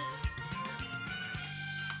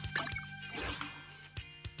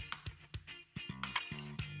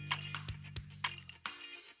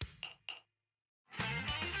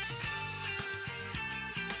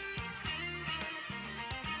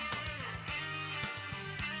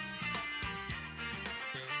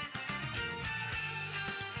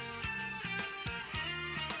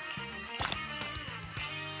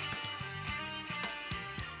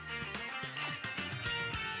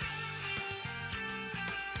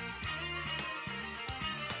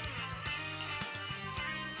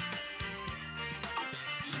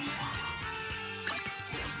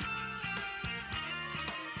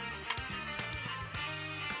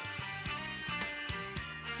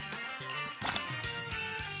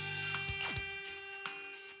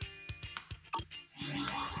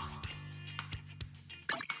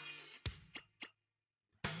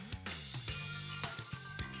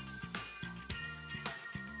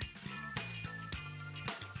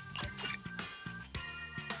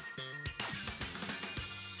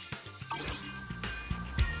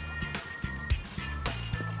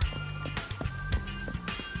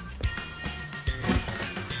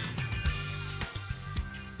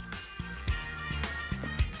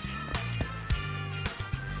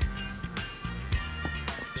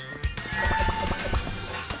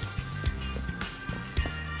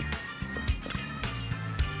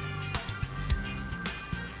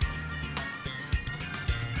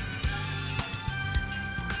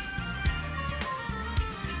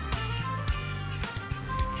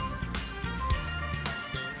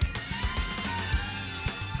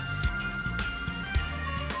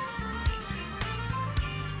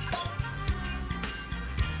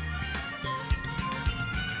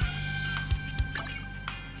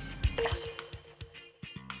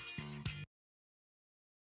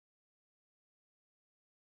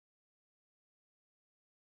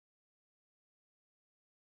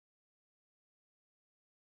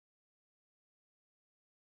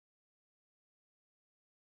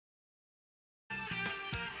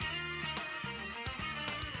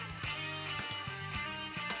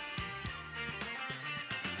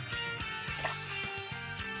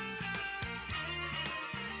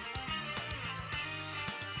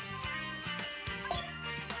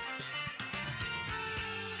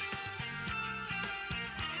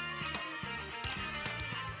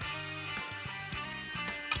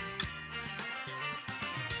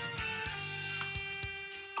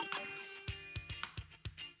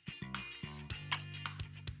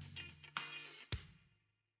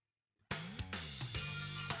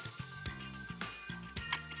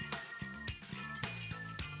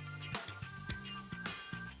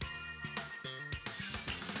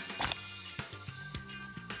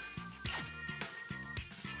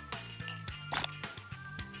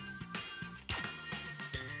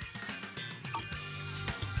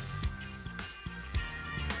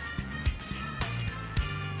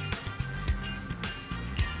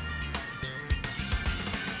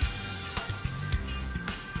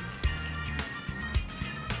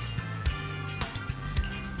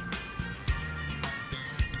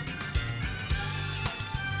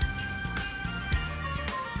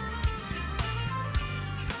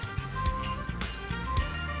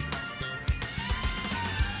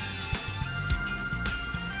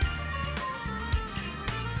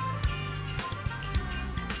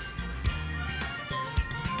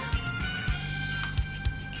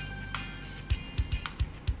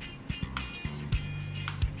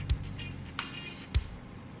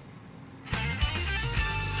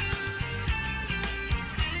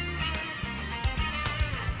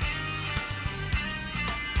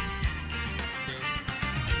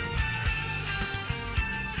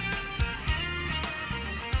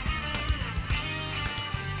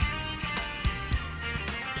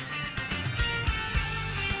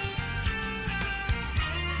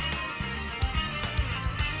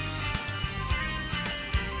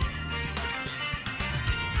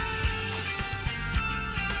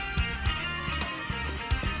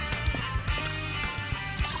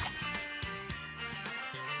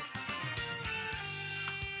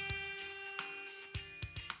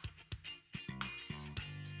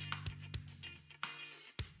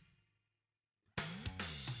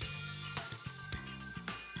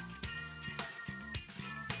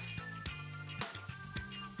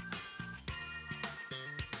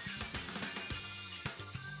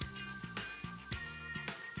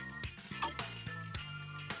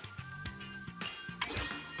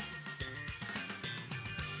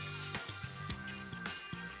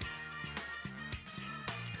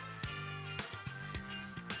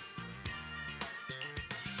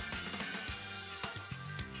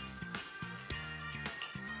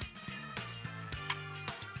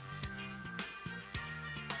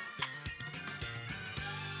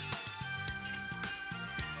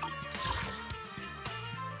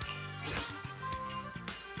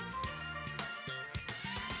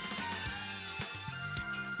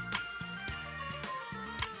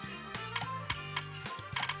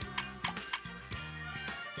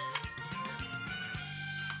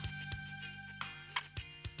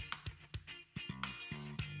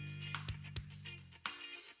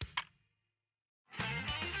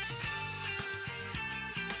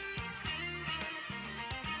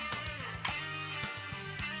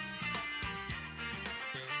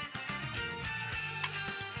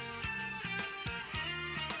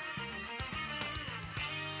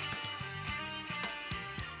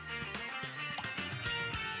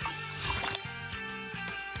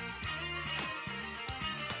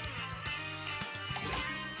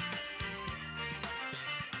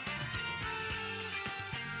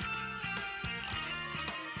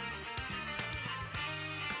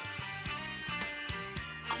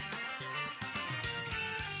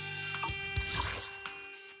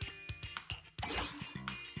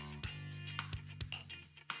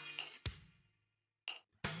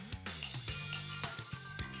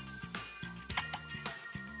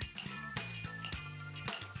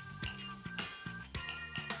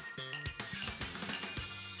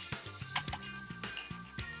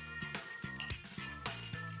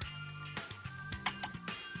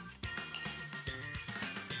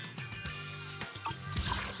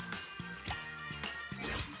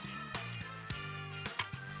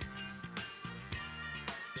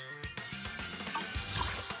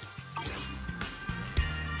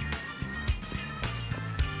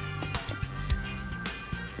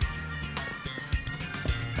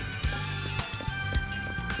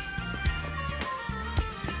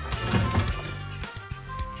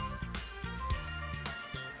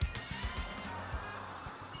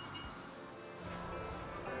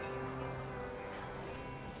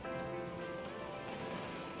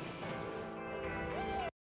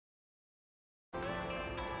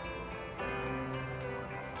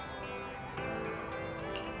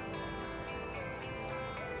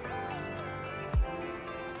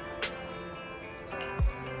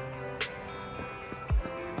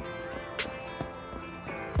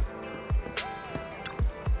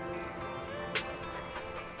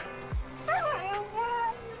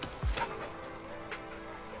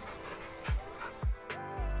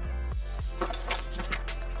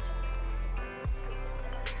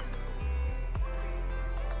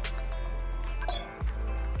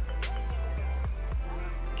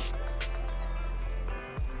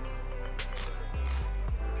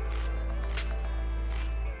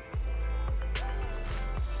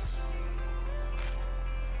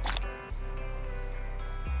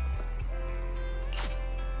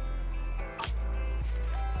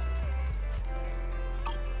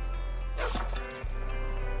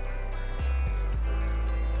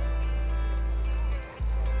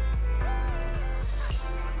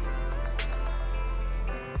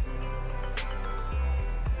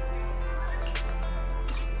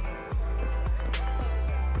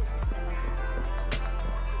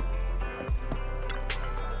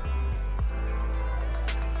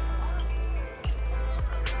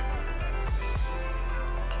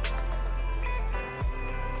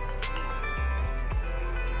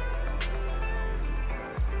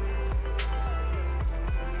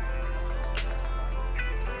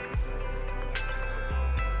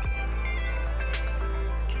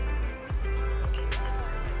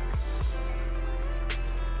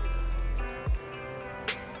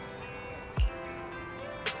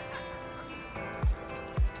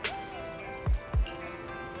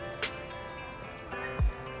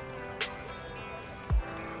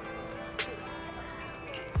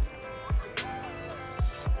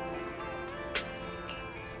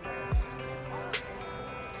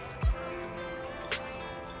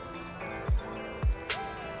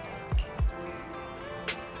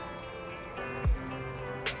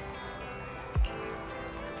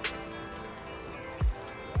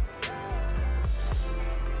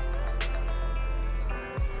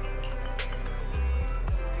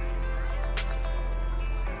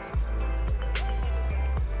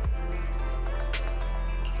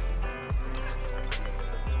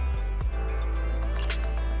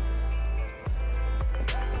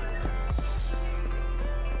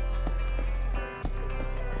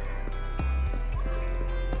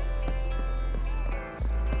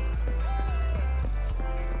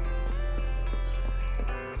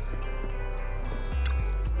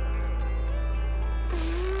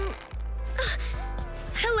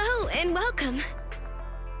 and welcome.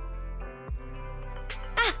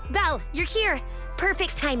 Ah, Val, you're here.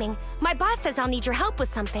 Perfect timing. My boss says I'll need your help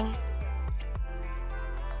with something.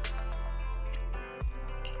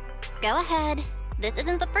 Go ahead. This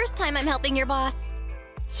isn't the first time I'm helping your boss.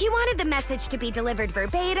 He wanted the message to be delivered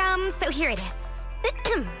verbatim, so here it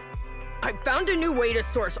is. I found a new way to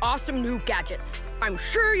source awesome new gadgets. I'm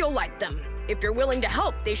sure you'll like them. If you're willing to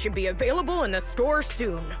help, they should be available in the store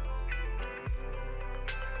soon.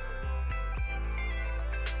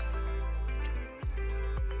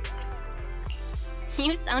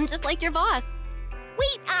 You sound just like your boss.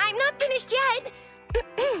 Wait, I'm not finished yet.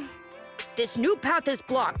 This new path is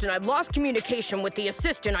blocked and I've lost communication with the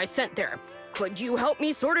assistant I sent there. Could you help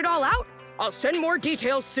me sort it all out? I'll send more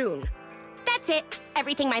details soon. That's it.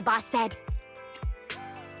 Everything my boss said.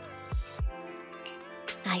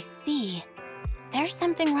 I see. There's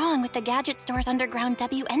something wrong with the gadget store's underground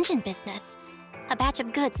W engine business. A batch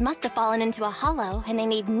of goods must have fallen into a hollow, and they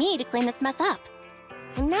need me to clean this mess up.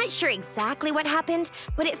 I'm not sure exactly what happened,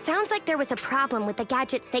 but it sounds like there was a problem with the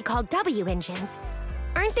gadgets they call W engines.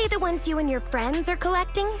 Aren't they the ones you and your friends are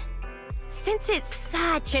collecting? Since it's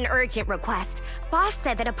such an urgent request, Boss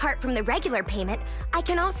said that apart from the regular payment, I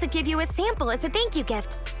can also give you a sample as a thank you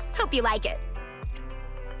gift. Hope you like it.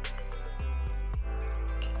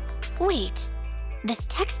 Wait, this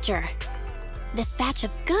texture. This batch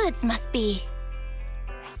of goods must be...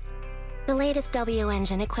 The latest W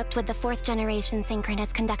engine equipped with the 4th generation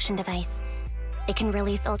synchronous conduction device. It can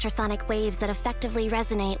release ultrasonic waves that effectively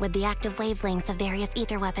resonate with the active wavelengths of various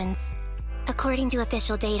ether weapons. According to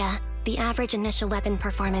official data, the average initial weapon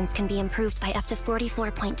performance can be improved by up to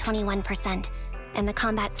 44.21%, and the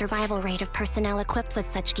combat survival rate of personnel equipped with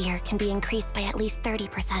such gear can be increased by at least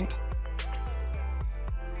 30%.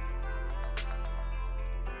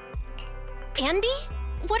 Anby?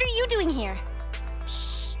 What are you doing here?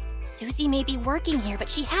 Shh. Susie may be working here, but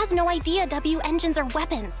she has no idea W engines are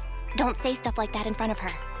weapons. Don't say stuff like that in front of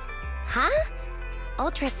her. Huh?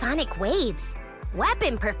 Ultrasonic waves?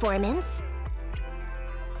 Weapon performance?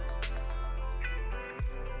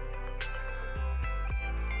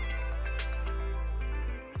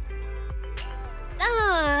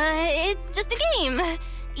 It's just a game.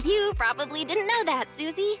 You probably didn't know that,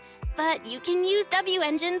 Susie. But you can use W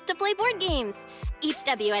engines to play board games. Each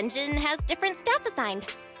W engine has different stats assigned.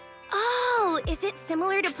 Oh, is it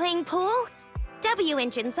similar to playing pool? W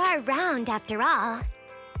engines are round after all.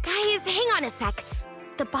 Guys, hang on a sec.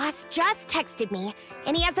 The boss just texted me,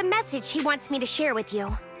 and he has a message he wants me to share with you.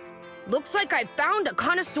 Looks like I found a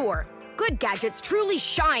connoisseur. Good gadgets truly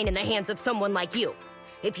shine in the hands of someone like you.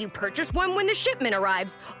 If you purchase one when the shipment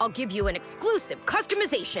arrives, I'll give you an exclusive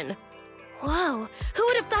customization. Whoa, who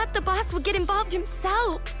would have thought the boss would get involved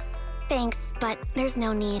himself? Thanks, but there's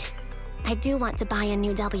no need. I do want to buy a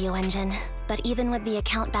new W engine, but even with the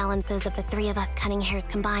account balances of the 3 of us cutting hairs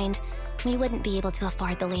combined, we wouldn't be able to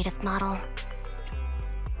afford the latest model.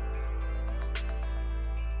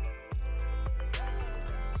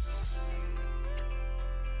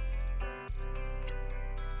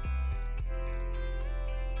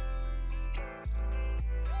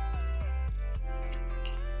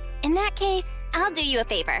 In that case, I'll do you a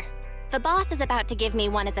favor. The boss is about to give me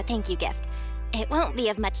one as a thank you gift. It won't be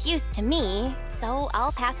of much use to me, so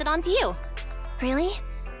I'll pass it on to you. Really?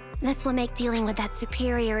 This will make dealing with that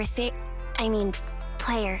superior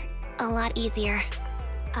player a lot easier.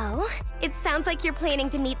 Oh? It sounds like you're planning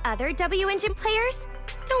to meet other W engine players?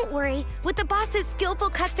 Don't worry, with the boss's skillful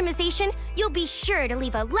customization, you'll be sure to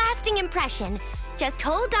leave a lasting impression. Just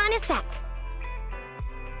hold on a sec.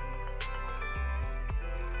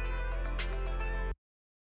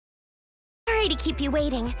 Sorry to keep you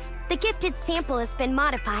waiting. The gifted sample has been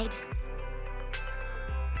modified.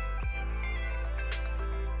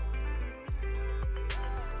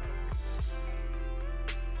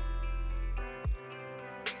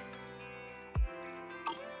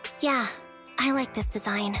 Yeah, I like this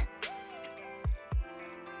design.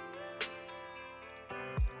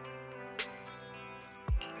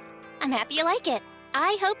 I'm happy you like it.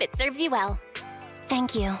 I hope it serves you well.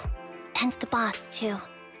 Thank you. And the boss, too.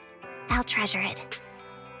 I'll treasure it.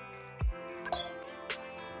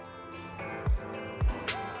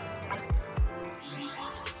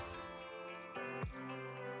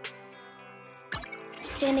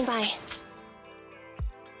 Standing by.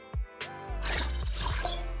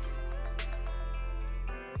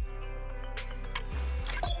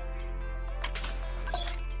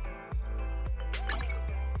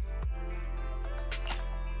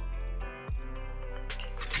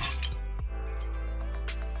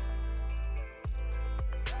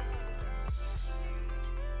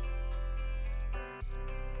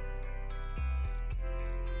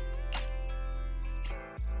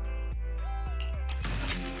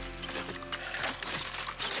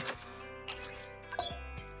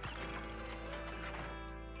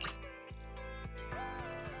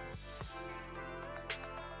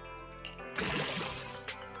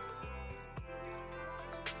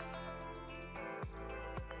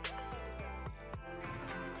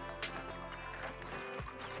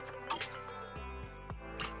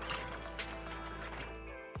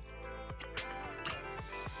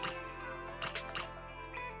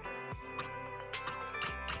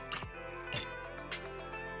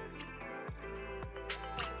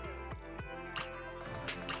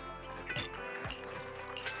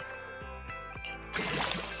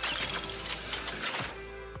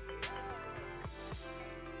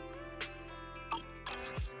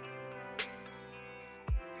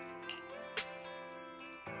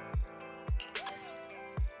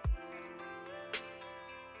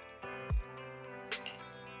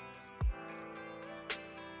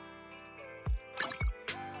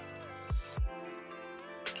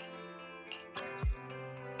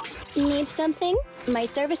 Need something? My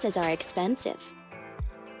services are expensive.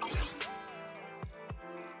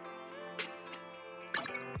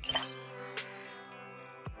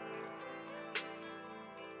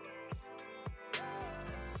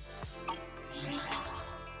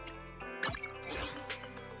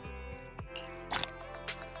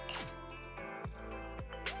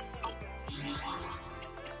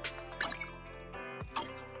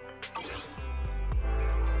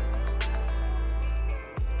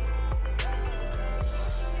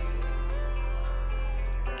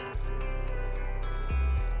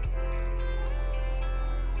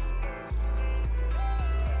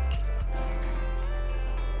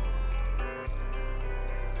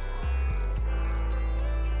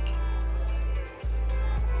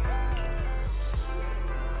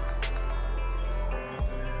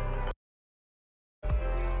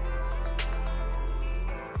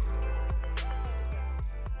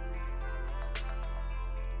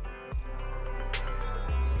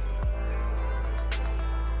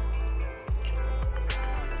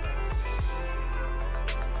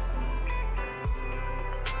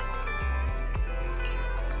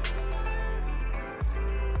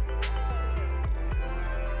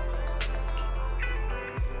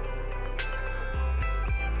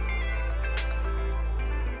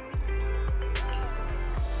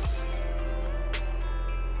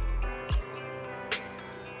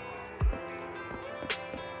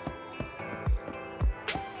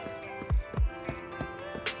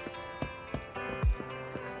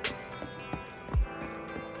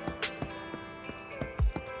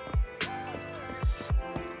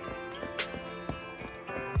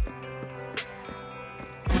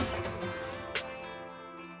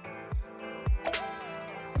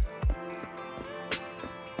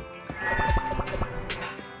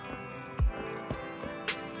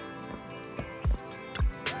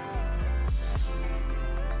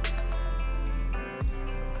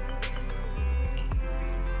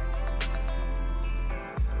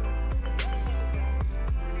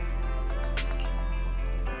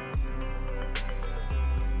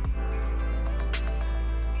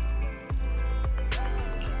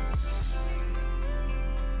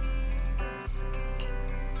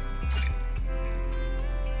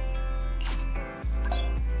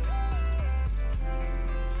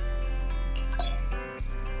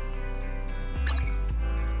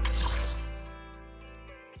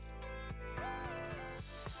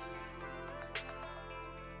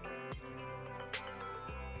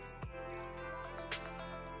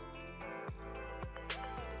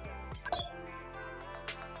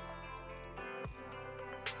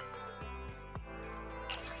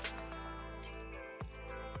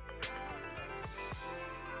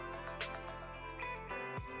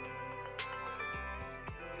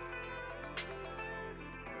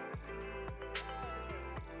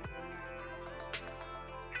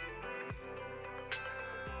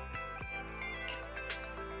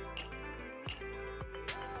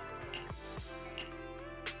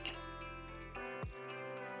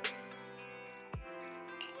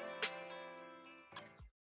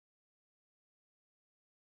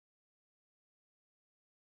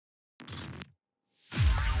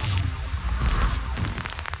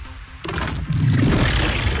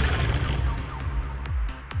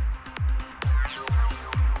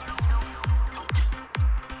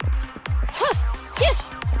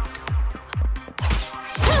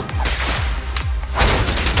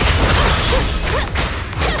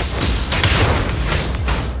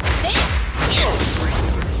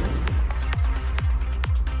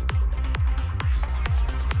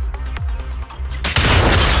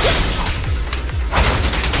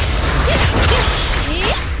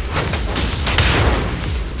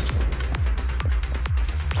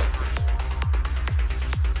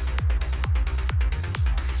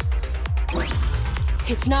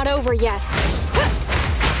 It's not over yet.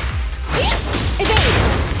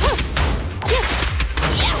 Evade!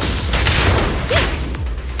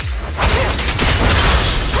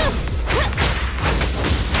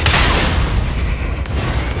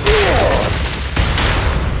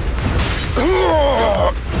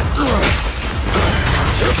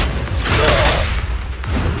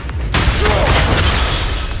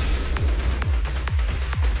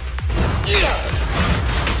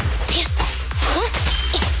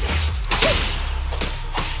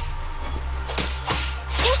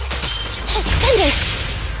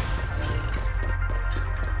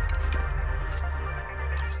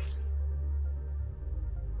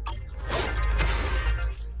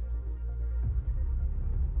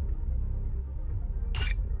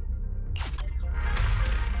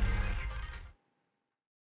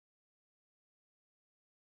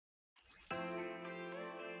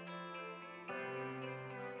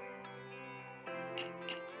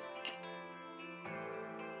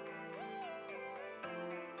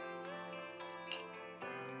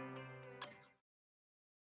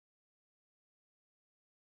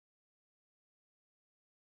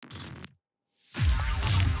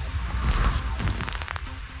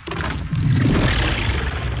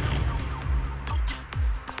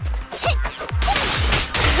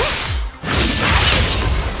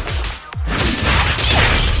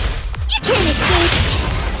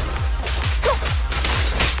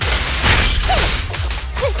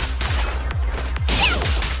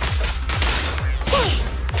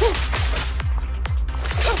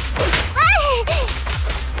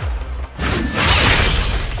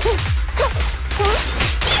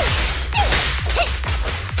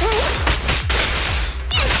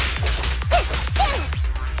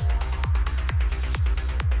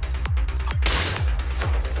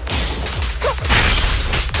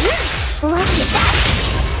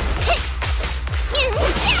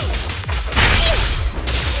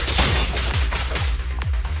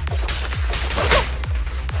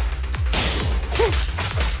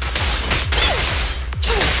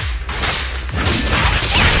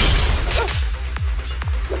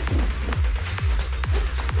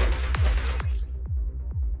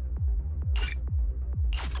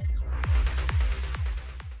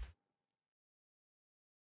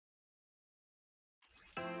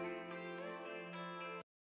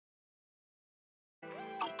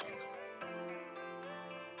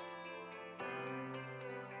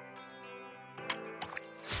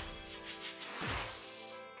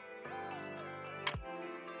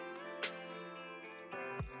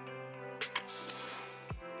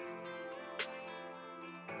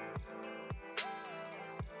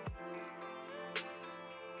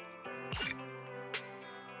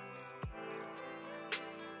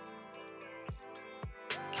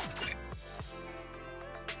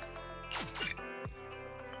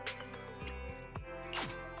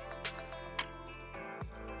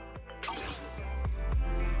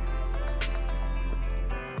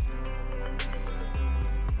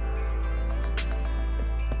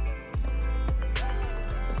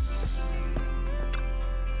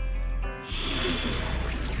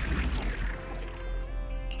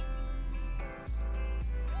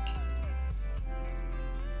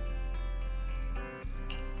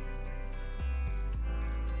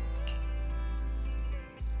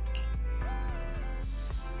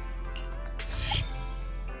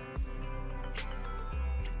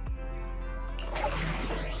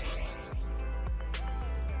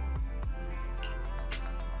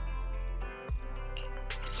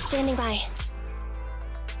 Standing by.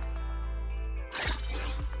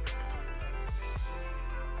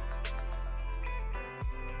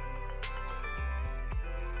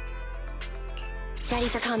 Ready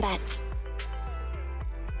for combat.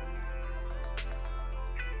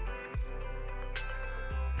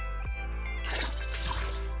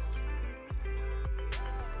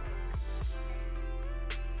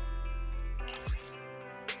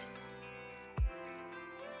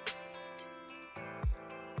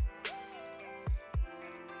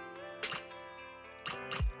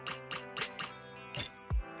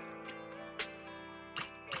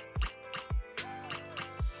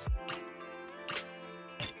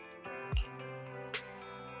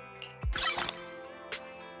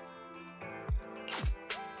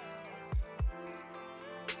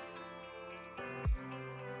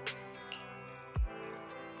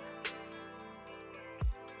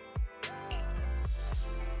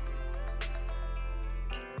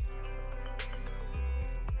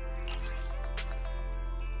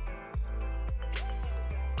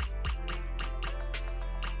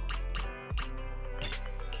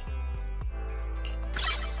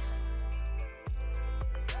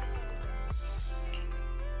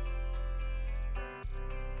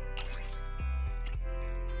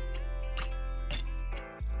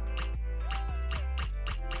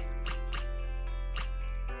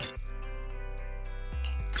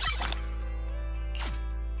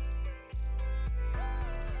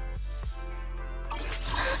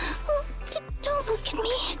 Don't look at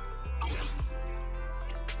me.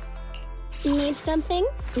 Need something?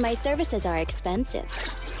 My services are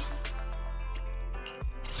expensive.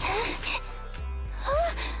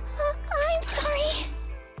 I'm sorry.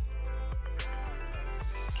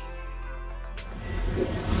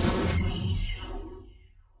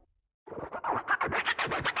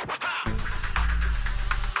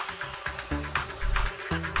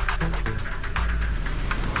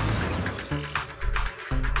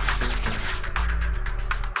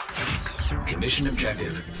 Mission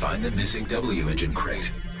objective, find the missing W engine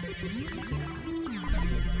crate.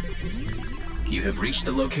 You have reached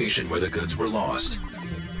the location where the goods were lost.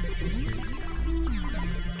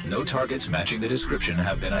 No targets matching the description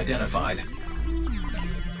have been identified.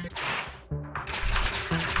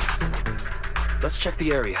 Let's check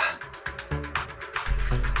the area.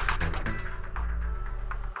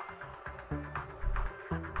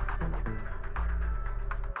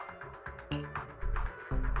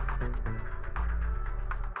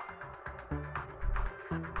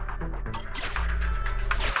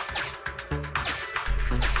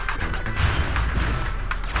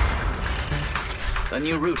 A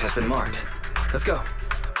new route has been marked. Let's go.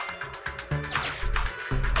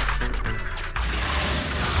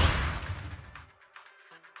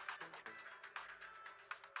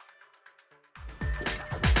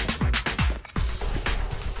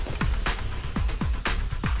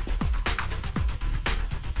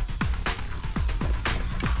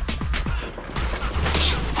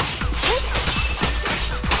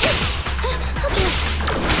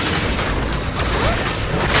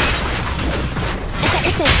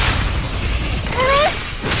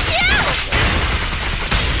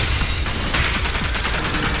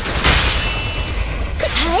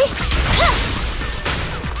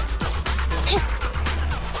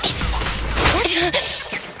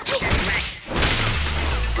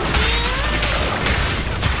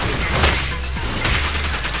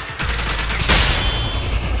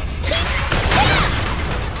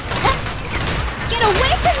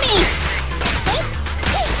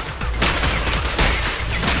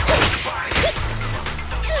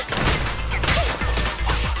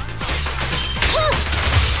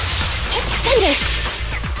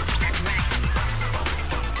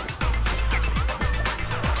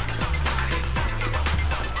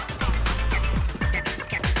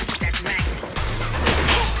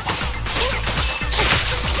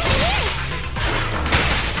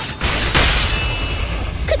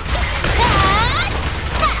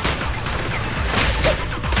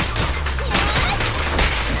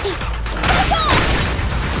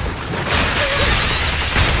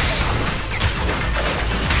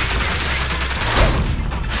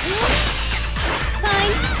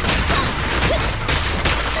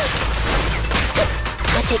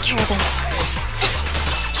 Take care of him.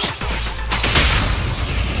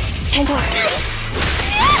 Time to work.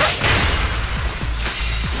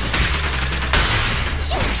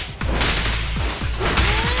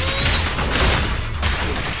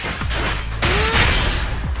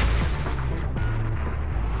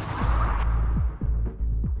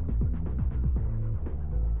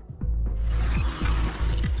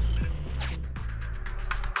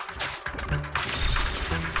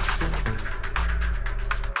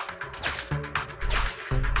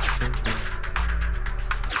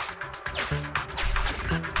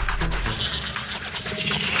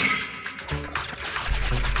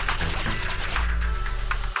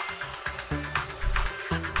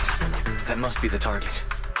 must be the target.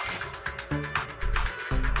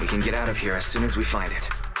 We can get out of here as soon as we find it.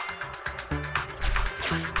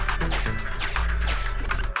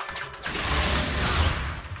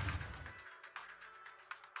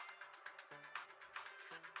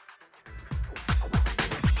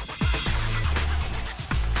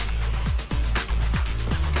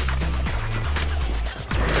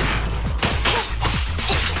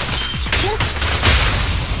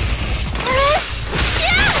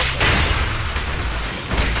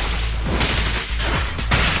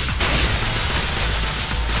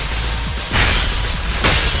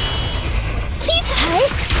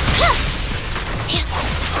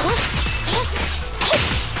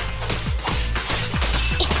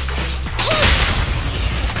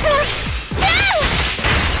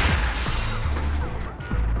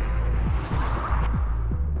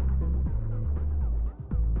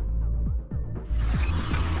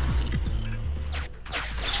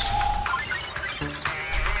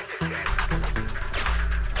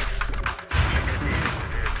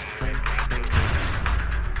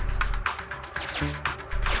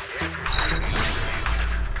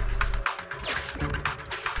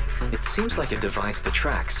 It seems like it divides the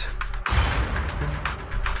tracks.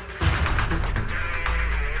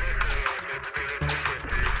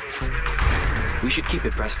 We should keep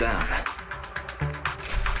it pressed down.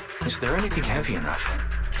 Is there anything heavy enough?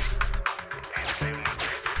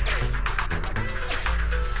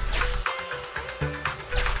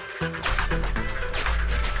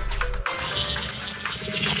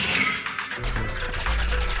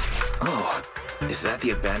 Oh, is that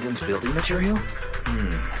the abandoned building material?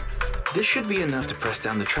 This should be enough to press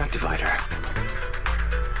down the track divider.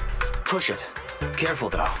 Push it. Careful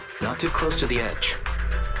though, not too close to the edge.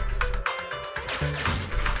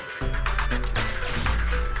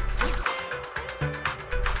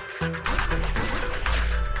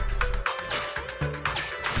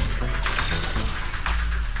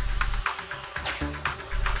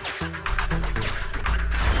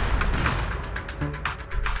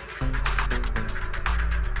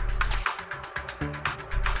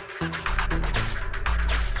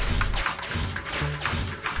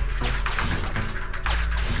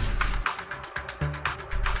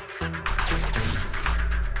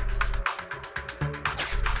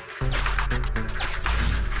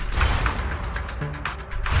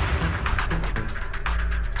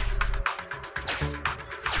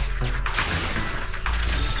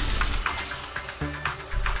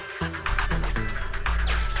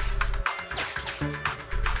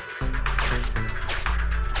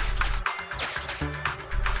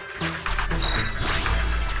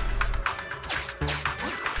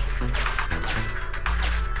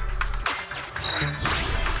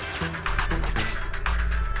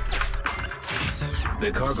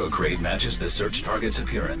 The cargo crate matches the search target's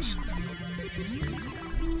appearance.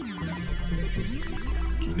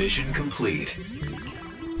 Mission complete.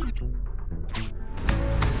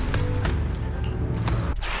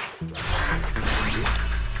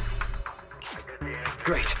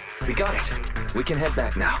 Great, we got it. We can head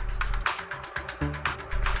back now.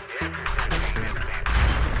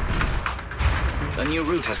 A new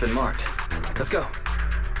route has been marked. Let's go.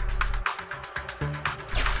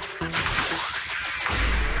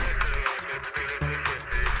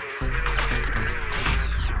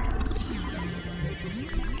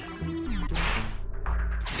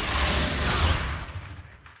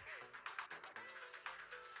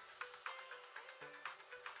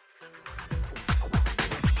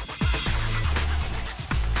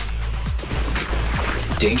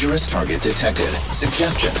 Dangerous target detected.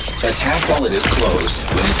 Suggestion: attack while it is closed.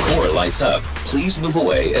 When its core lights up, please move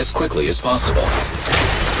away as quickly as possible.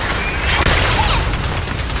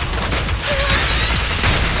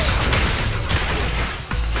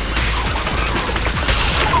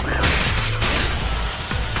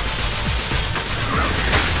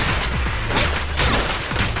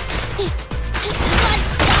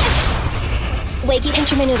 Wakey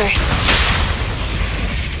pincher maneuver.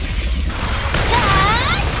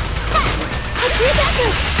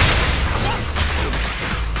 Backwards!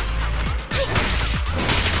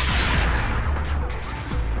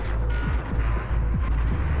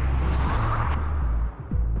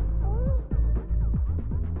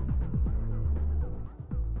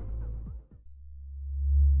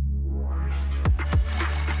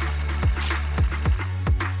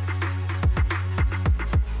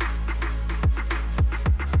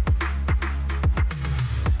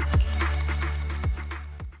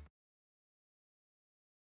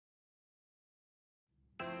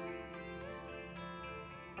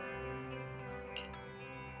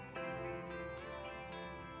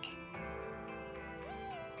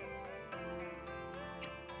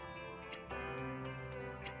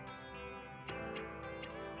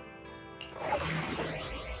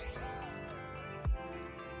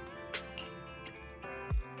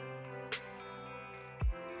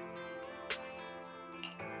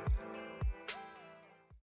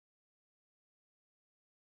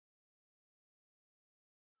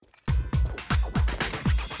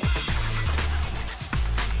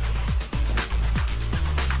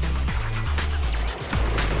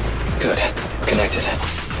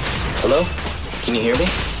 Can you hear me?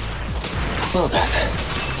 Well then,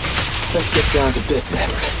 let's get down to business.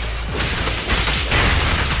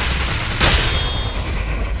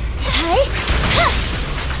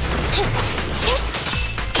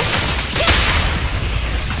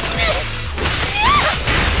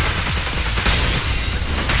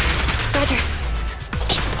 Roger.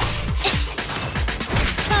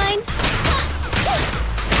 Fine.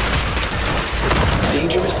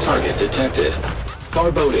 Dangerous target detected.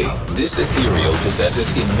 Farbodi, this ethereal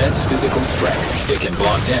possesses immense physical strength. It can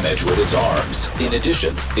block damage with its arms. In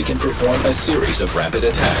addition, it can perform a series of rapid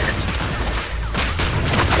attacks.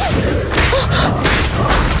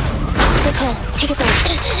 Nicole, take a break.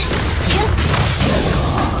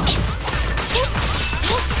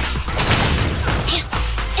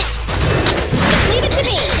 Leave it to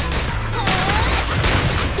me!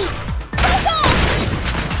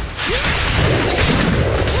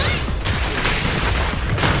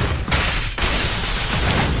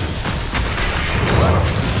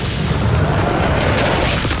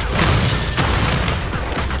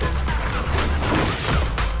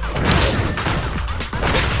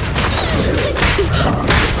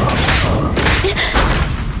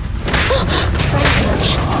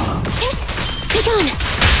 Be gone.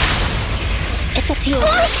 It's up to you.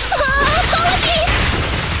 Apologies!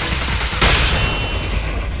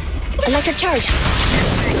 Electric charge.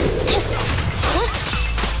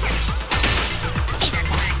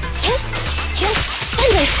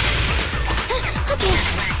 Thunder. Okay.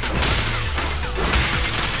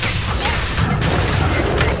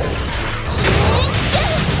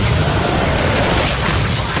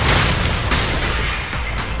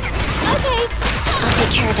 I'll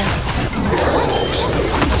take care of them.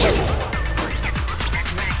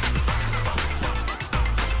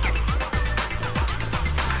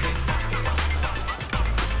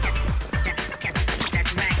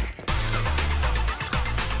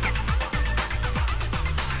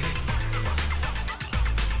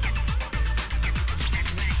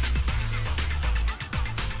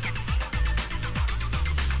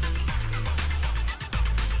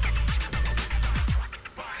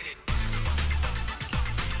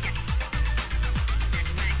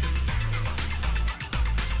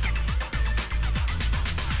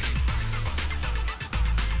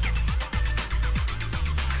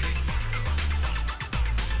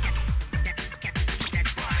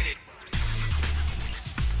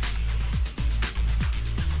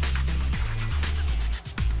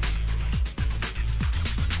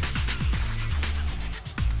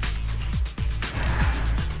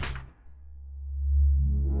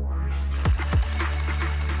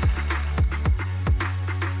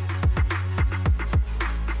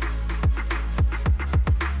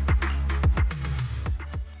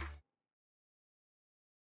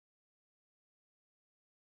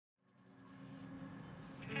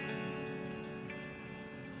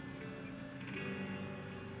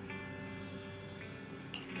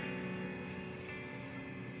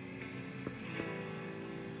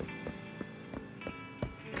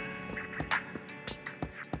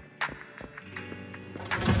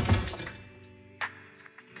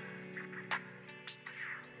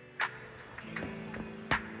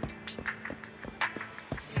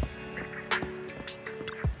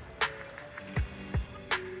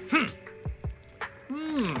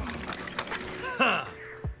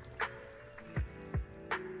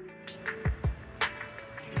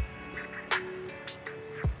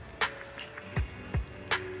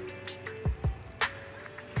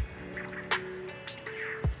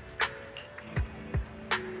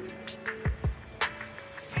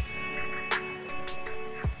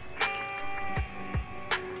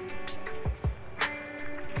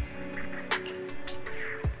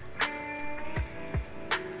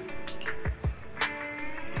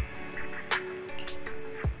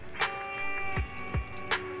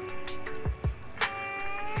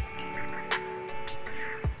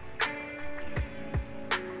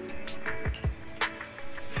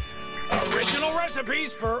 Original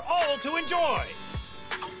recipes for all to enjoy.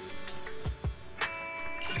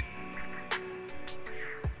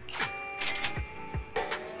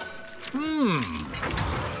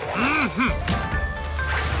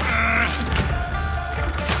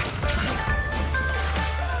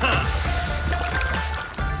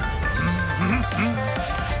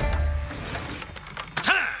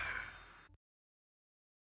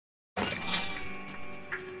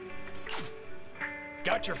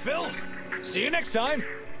 Got your fill? See you next time.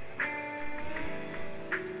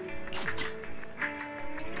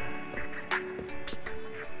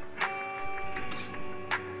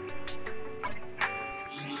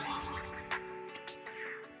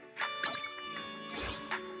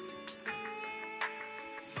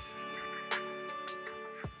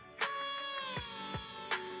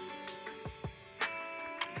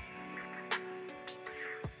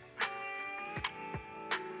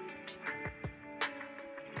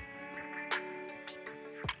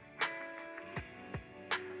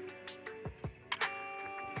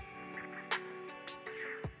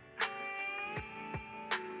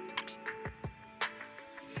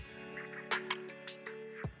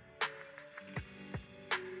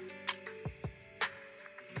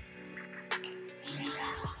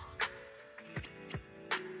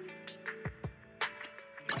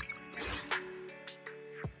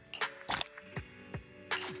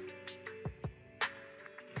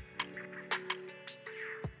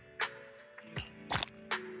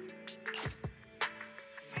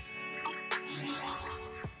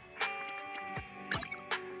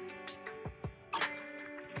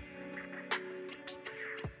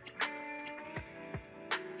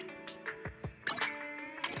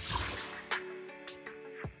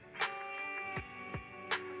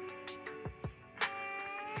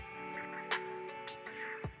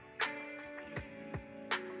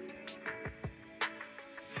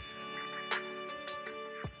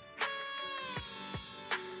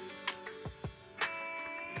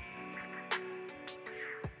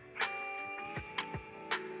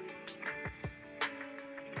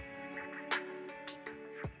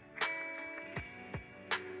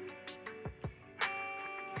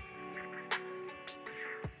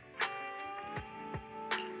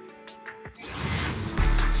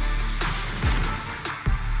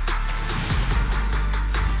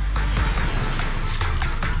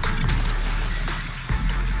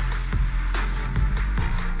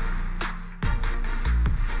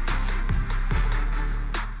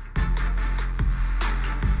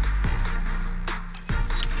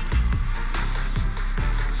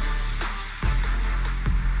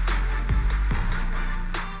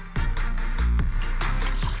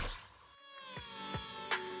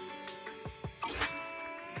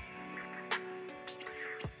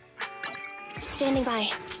 Standing by.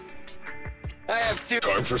 I have two.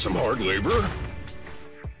 Time for some hard labor?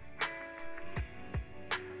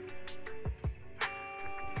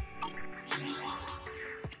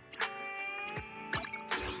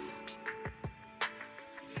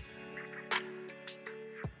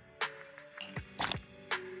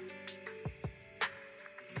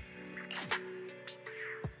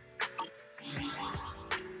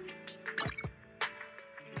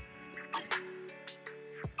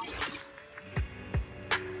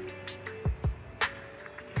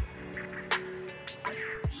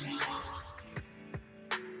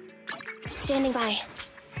 Standing by.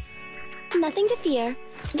 Nothing to fear.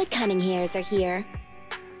 The cunning hairs are here.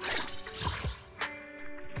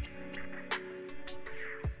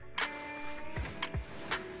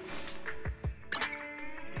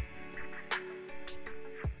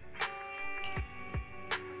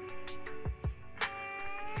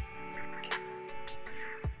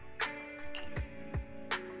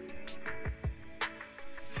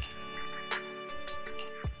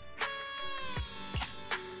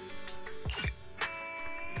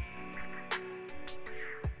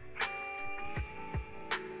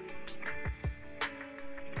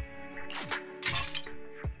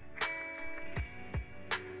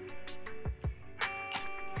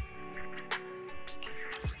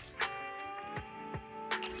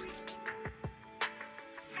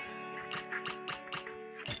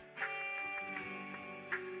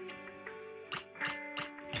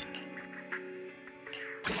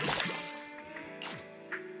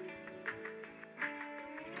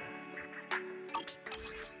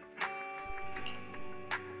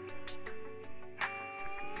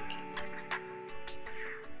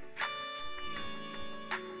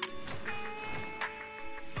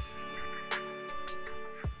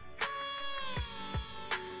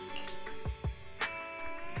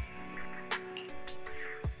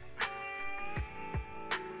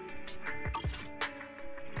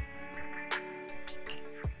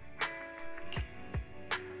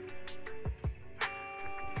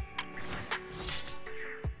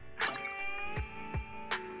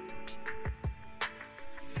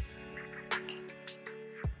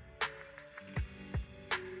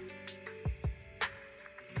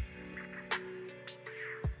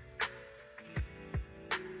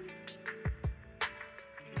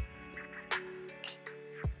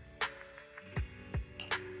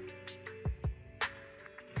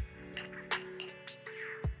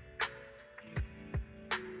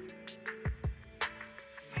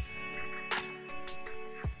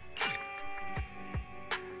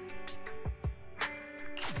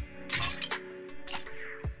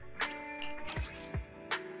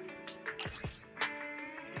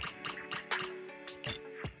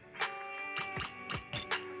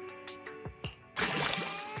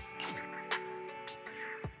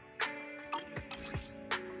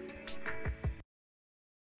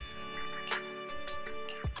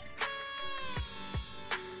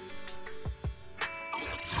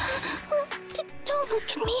 Don't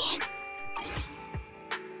look at me.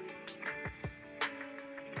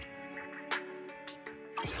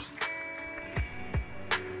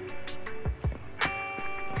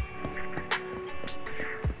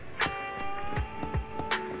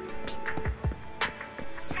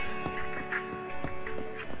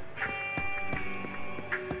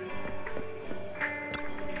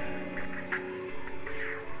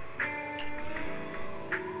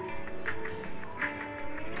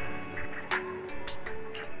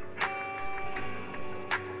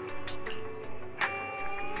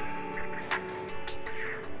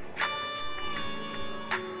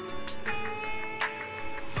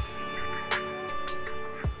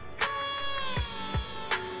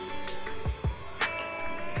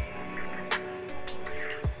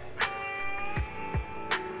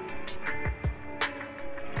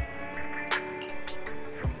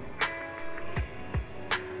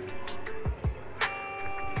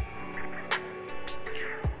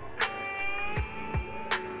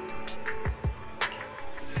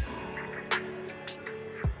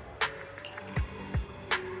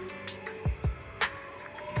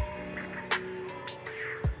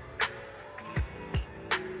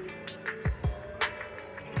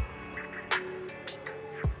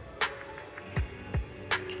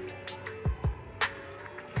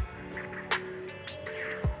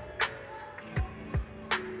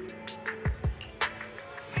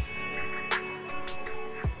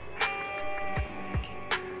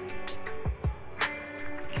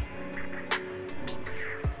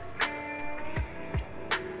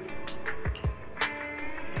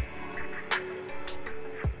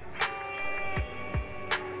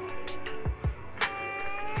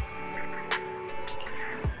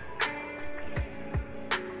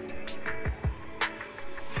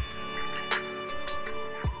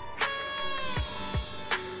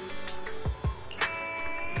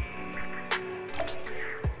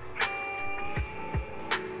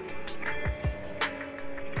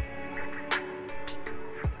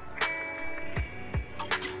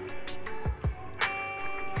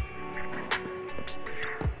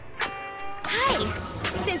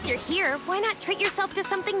 Since you're here, why not treat yourself to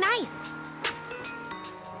something nice?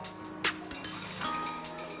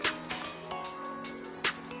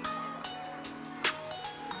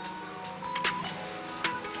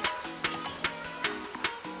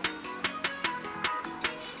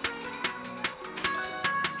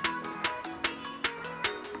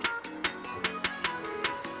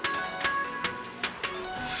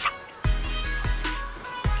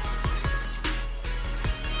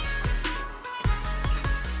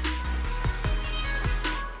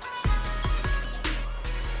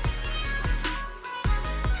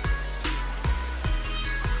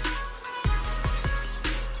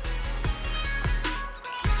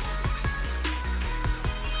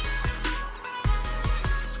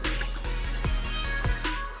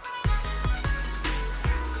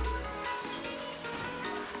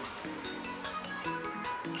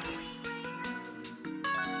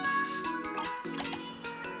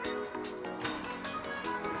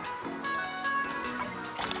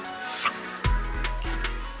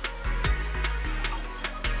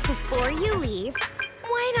 Before you leave,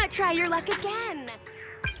 why not try your luck again?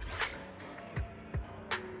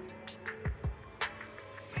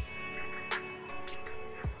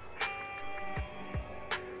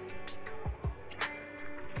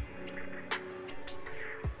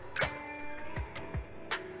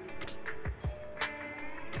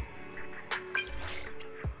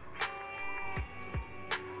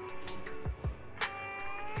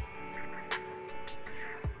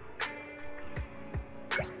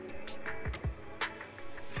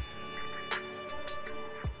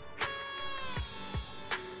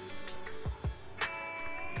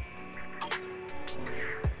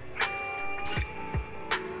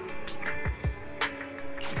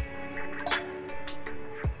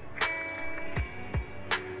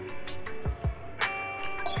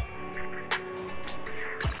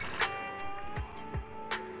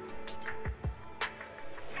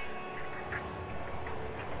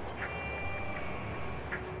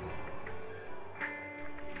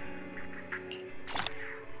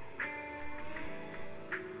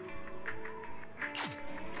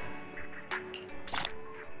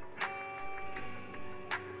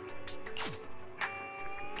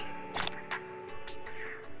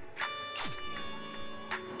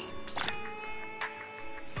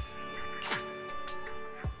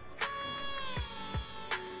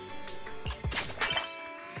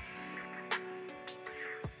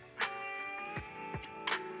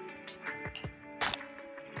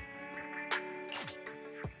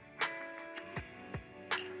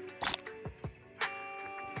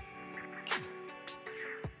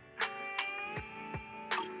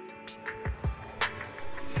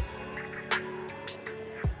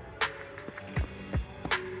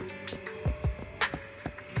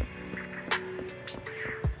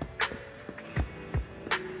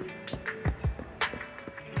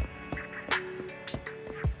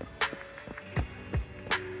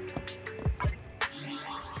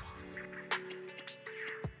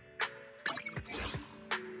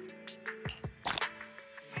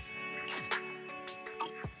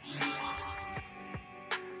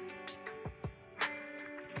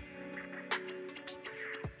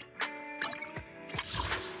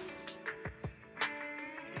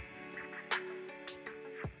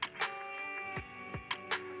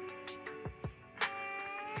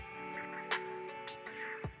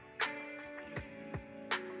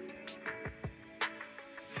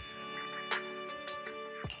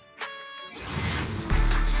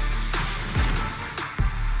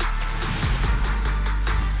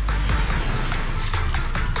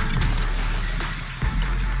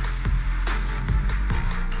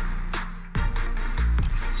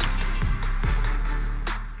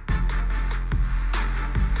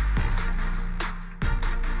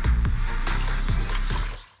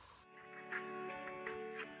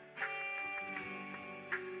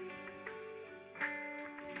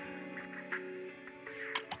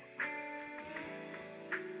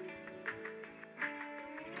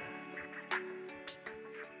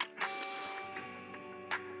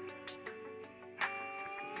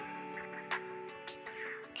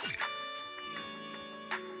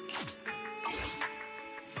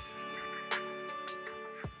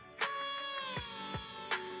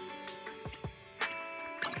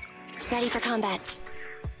 Ready for combat.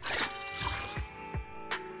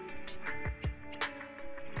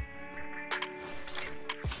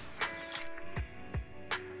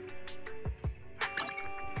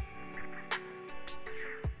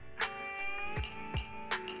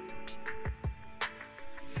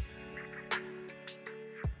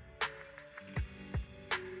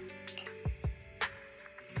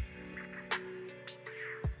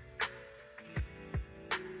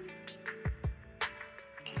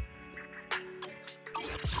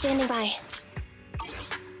 Standing by.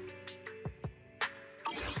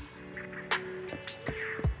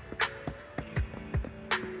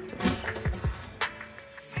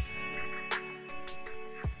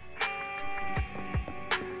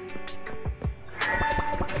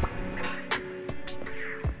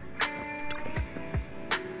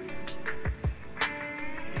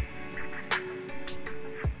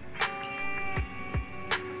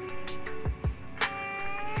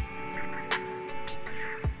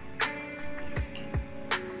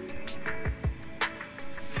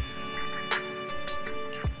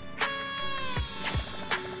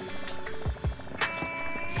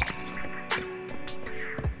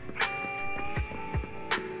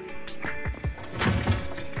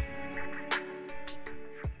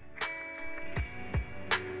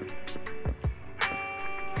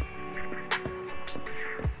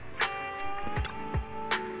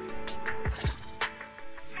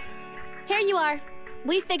 Here you are.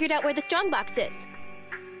 We figured out where the strongbox is.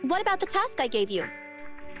 What about the task I gave you?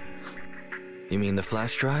 You mean the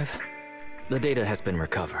flash drive? The data has been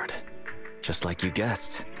recovered. Just like you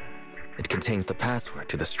guessed. It contains the password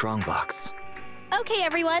to the strongbox. Okay,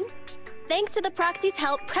 everyone. Thanks to the proxy's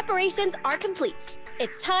help, preparations are complete.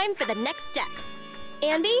 It's time for the next step.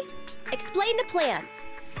 Andy, explain the plan.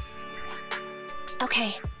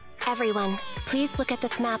 Okay, everyone, please look at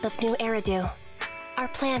this map of New Eridu. Our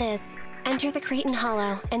plan is enter the Cretan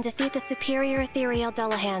Hollow and defeat the superior ethereal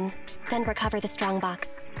Dullahan, then recover the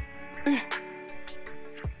strongbox.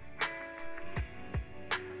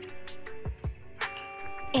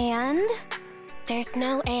 And? There's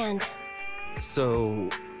no and. So,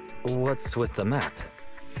 what's with the map?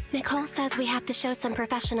 Nicole says we have to show some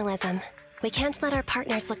professionalism. We can't let our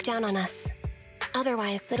partners look down on us.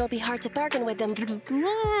 Otherwise, it'll be hard to bargain with them.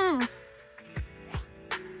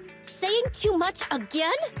 Saying too much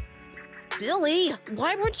again? Billy,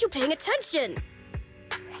 why weren't you paying attention?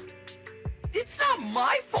 It's not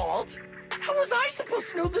my fault! How was I supposed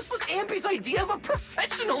to know this was Ambi's idea of a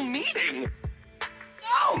professional meeting?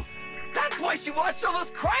 Oh! That's why she watched all those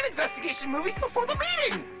crime investigation movies before the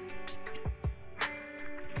meeting!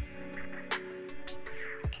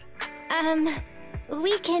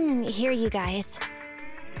 We can hear you guys.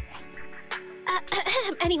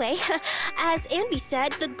 Anyway, as Ambi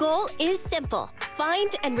said, the goal is simple.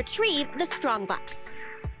 Find and retrieve the strongbox.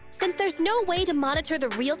 Since there's no way to monitor the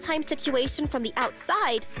real-time situation from the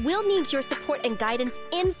outside, we'll need your support and guidance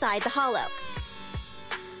inside the Hollow.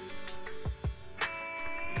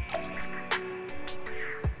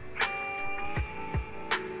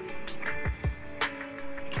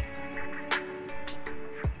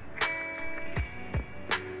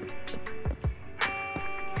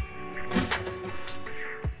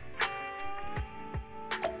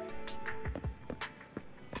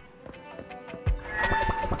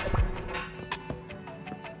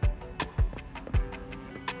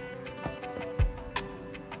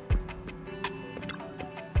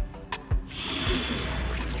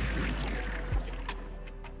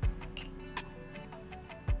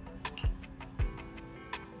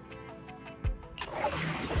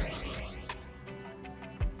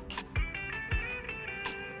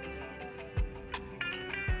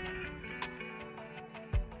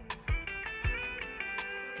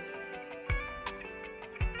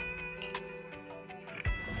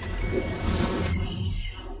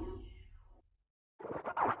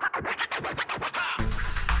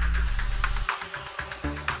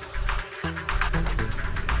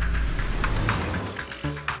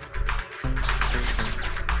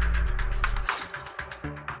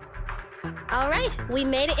 All right, we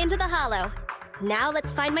made it into the Hollow. Now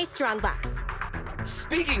let's find my strongbox.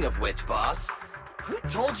 Speaking of which, boss, who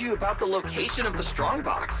told you about the location of the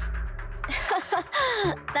strongbox?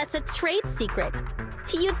 That's a trade secret.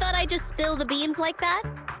 You thought I'd just spill the beans like that?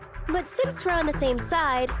 But since we're on the same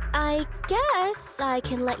side, I guess I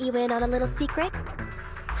can let you in on a little secret.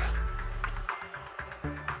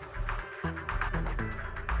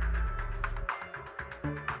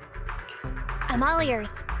 I'm all ears.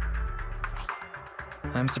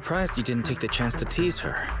 I'm surprised you didn't take the chance to tease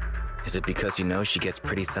her. Is it because you know she gets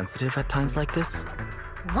pretty sensitive at times like this?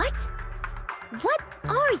 What? What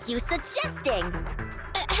are you suggesting?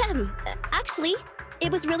 Actually,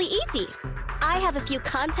 it was really easy. I have a few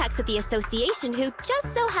contacts at the association who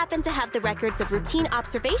just so happen to have the records of routine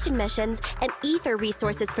observation missions and ether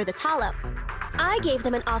resources for this Hollow. I gave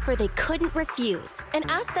them an offer they couldn't refuse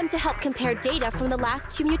and asked them to help compare data from the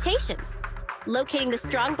last 2 mutations. Locating the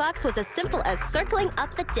strongbox was as simple as circling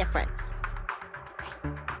up the difference.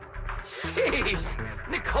 Jeez,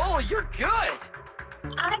 Nicole, you're good!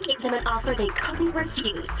 I gave them an offer they couldn't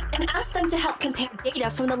refuse and asked them to help compare data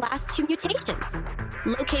from the last 2 mutations.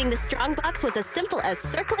 Locating the strongbox was as simple as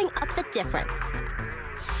circling up the difference.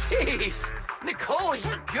 Jeez! Nicole,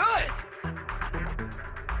 you're good!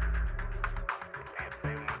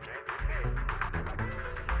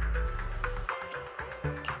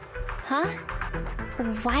 Huh?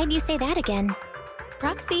 Why'd you say that again?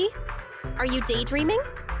 Proxy, are you daydreaming?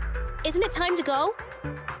 Isn't it time to go?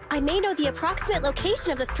 I may know the approximate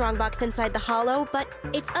location of the strongbox inside the hollow, but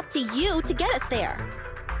it's up to you to get us there.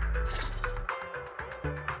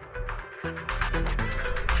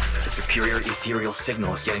 The superior ethereal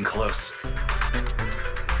signal is getting close.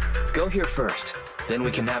 Go here first, then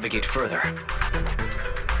we can navigate further.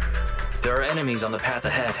 There are enemies on the path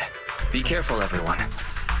ahead. Be careful, everyone.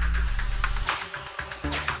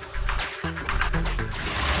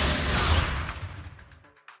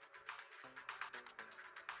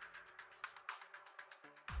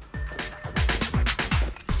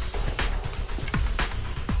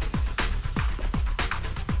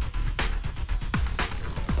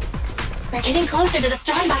 We're getting closer to the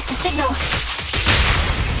strongbox's signal.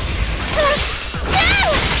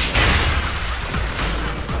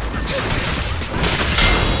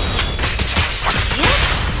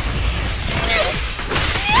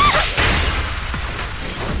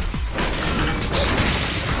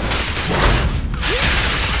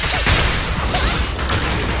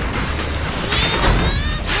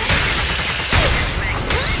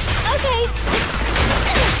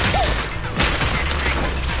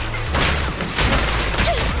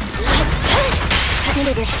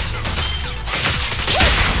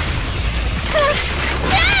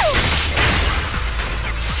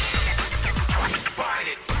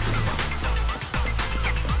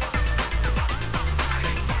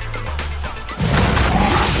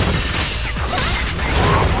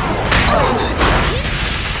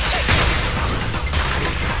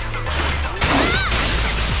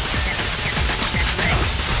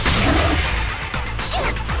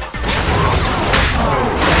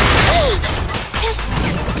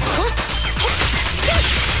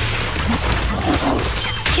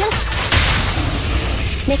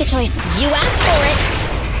 Make a choice. You asked for it!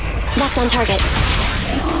 Locked on target.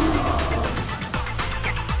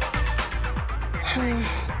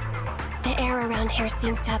 The air around here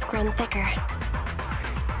seems to have grown thicker.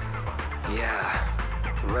 Yeah,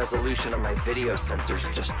 the resolution of my video sensors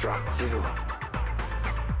just dropped too.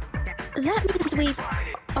 That means we've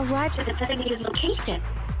arrived at the designated location.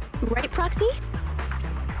 Right, Proxy?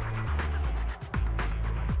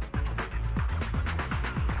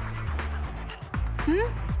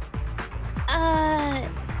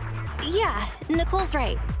 Yeah, Nicole's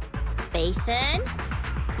right. Faithin?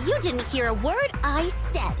 You didn't hear a word I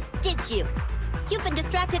said, did you? You've been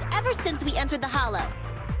distracted ever since we entered the hollow.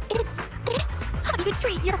 Is this how you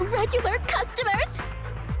treat your regular customers?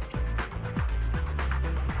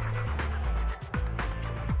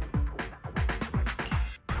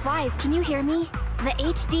 Wise, can you hear me? The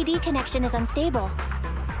HDD connection is unstable.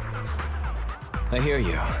 I hear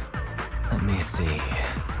you. Let me see.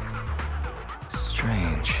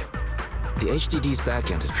 Strange. The HDD's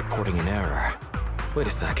backend is reporting an error. Wait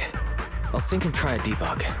a sec. I'll sync and try a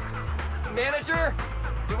debug. Manager?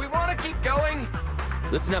 Do we want to keep going?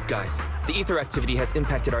 Listen up, guys. The ether activity has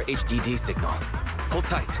impacted our HDD signal. Hold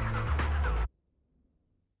tight.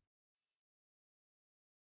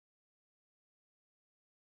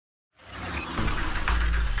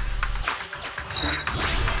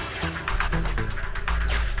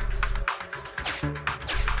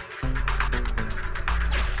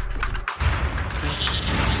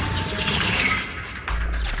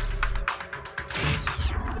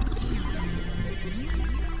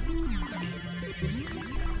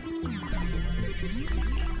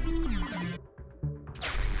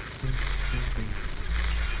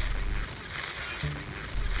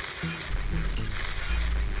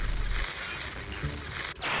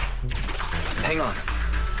 Hang on.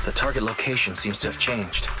 The target location seems to have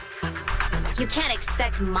changed. You can't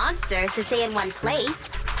expect monsters to stay in one place.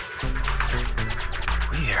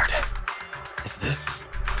 Weird. Is this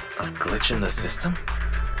a glitch in the system?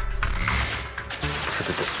 Could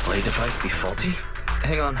the display device be faulty?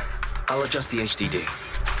 Hang on. I'll adjust the HDD.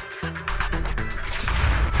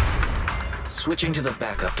 Switching to the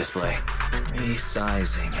backup display.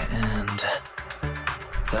 Resizing and...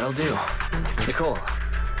 that'll do. Nicole,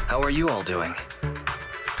 how are you all doing?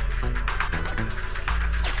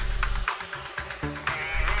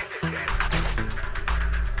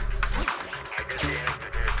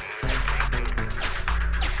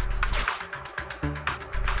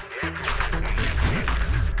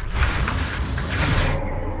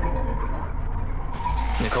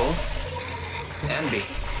 Nicole? Envy?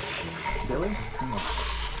 Billy?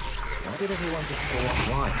 Why did everyone just go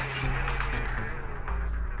offline?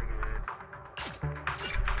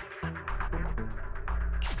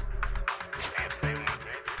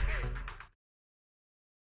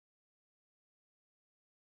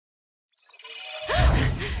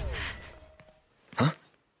 Huh?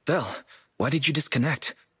 Belle, why did you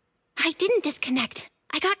disconnect? I didn't disconnect.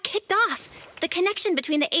 I got kicked off. The connection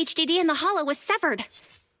between the HDD and the holo was severed.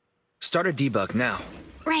 Start a debug now.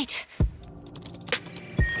 Right.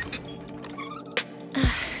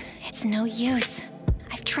 It's no use.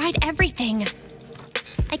 I've tried everything.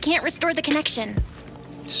 I can't restore the connection.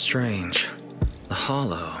 Strange. The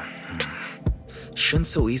holo shouldn't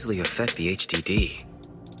so easily affect the HDD.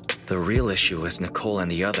 The real issue is Nicole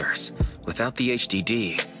and the others. Without the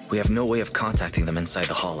HDD, we have no way of contacting them inside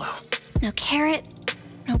the holo. No carrot,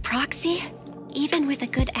 no proxy. Even with a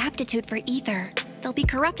good aptitude for ether, they'll be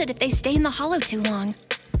corrupted if they stay in the holo too long.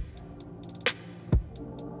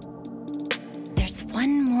 There's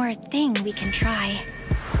one more thing we can try.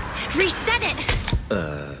 Reset it!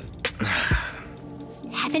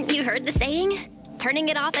 Haven't you heard the saying? Turning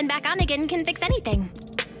it off and back on again can fix anything.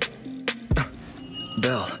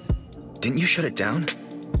 Belle, didn't you shut it down?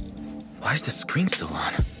 Why is the screen still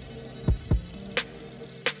on?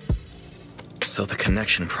 So the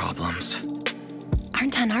connection problems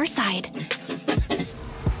aren't on our side.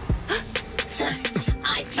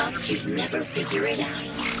 I thought you'd never figure it out.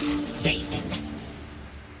 Phaethon.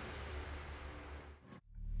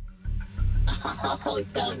 Oh,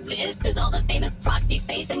 so this is all the famous proxy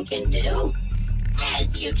Phaethon can do?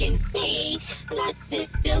 As you can see, the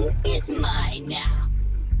system is mine now.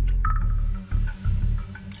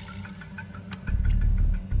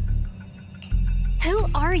 Who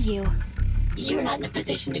are you? You're not in a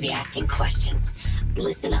position to be asking questions.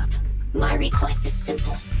 Listen up. My request is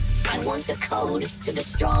simple. I want the code to the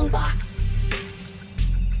strong box.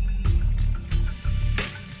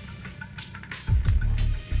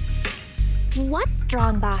 What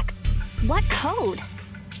strong box? What code?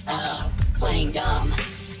 Oh, playing dumb.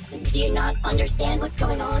 Do you not understand what's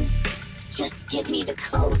going on? Just give me the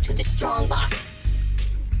code to the strong box.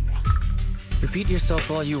 Repeat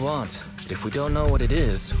yourself all you want, but if we don't know what it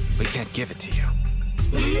is, we can't give it to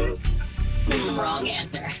you. Wrong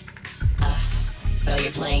answer. So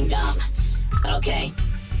you're playing dumb. Okay,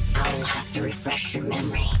 I'll have to refresh your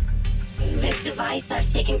memory. This device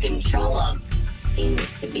I've taken control of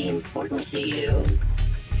seems to be important to you.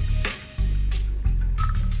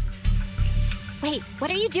 Wait,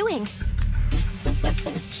 what are you doing?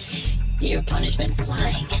 Your punishment for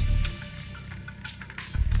lying.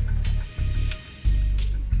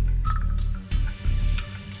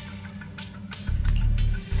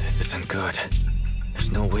 This isn't good.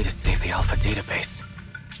 There's no way to save the alpha database.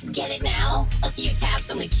 Get it now? A few taps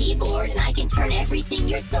on the keyboard and I can turn everything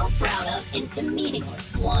you're so proud of into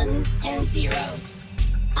meaningless ones and zeros.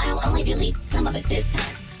 I'll only delete some of it this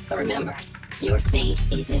time, but remember, your fate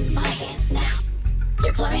is in my hands now.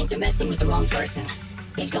 Your clients are messing with the wrong person.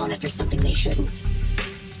 They've gone after something they shouldn't.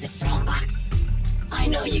 The strongbox. I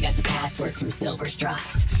know you got the password from Silver's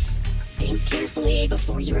drive. Think carefully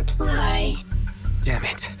before you reply. Damn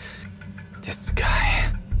it. This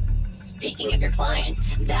guy. Speaking of your clients,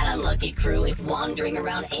 that unlucky crew is wandering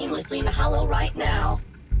around aimlessly in the hollow right now.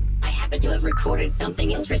 I happen to have recorded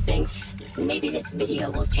something interesting. Maybe this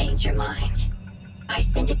video will change your mind. I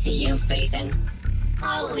sent it to you, Phaethon.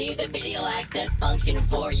 I'll leave the video access function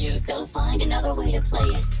for you, so find another way to play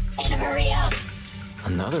it. And hurry up.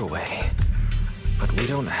 Another way? But we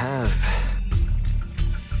don't have...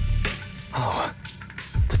 Oh,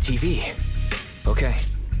 the TV. Okay,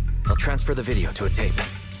 I'll transfer the video to a tape.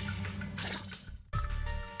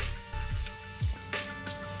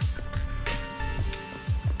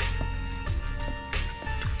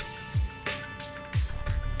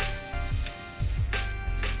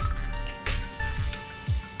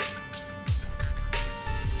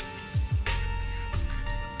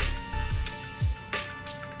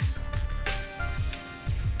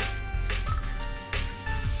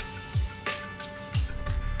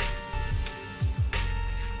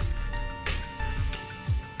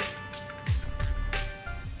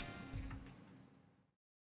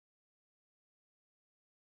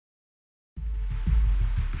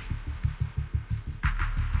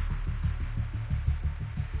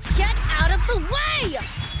 Get out of the way!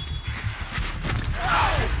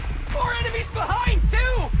 Oh! More enemies behind,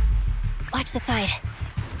 too! Watch the side.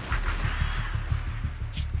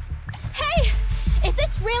 Hey! Is this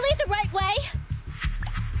really the right way?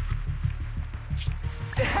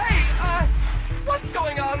 Hey, what's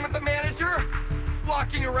going on with the manager?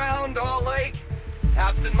 walking around all like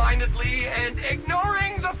absent-mindedly and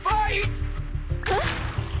ignoring the fight! Huh?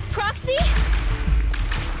 Proxy?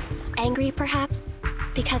 Angry, perhaps?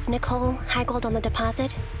 Because Nicole haggled on the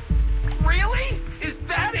deposit? Really? Is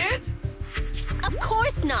that it? Of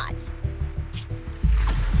course not!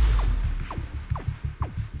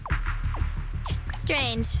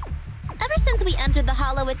 Strange. Ever since we entered the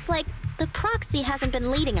Hollow, it's like the proxy hasn't been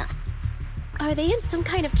leading us. Are they in some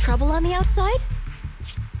kind of trouble on the outside?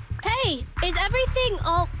 Hey, is everything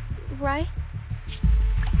all right?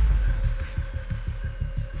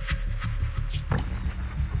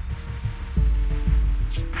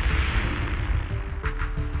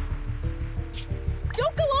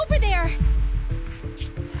 Don't go over there!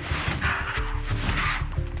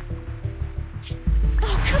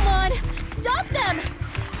 Oh, come on! Stop them!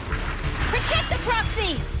 Protect the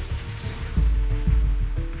proxy!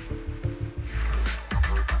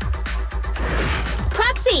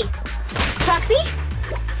 Proxy! Proxy?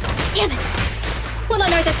 Damn it! What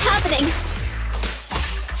on earth is happening?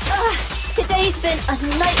 Ugh, today's been a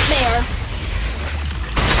nightmare.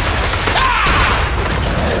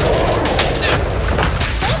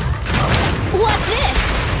 What's this?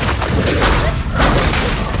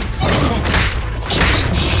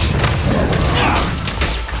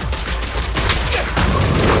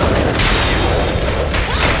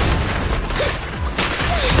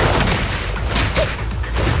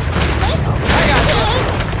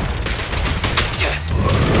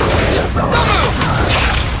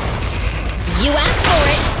 You asked for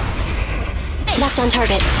it! Locked on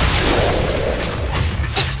target.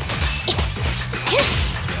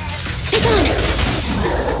 Take on!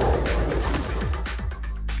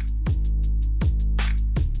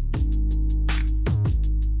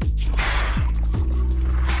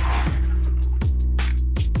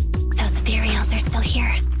 Those ethereals are still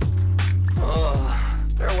here. Oh,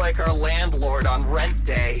 they're like our landlord on rent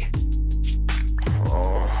day.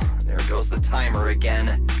 Oh, there goes the timer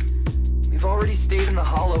again. We've already stayed in the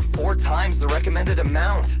Hollow 4 times the recommended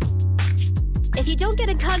amount. If you don't get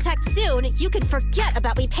in contact soon, you can forget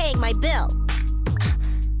about me paying my bill.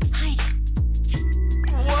 Hide.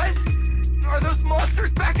 What? Are those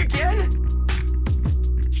monsters back again?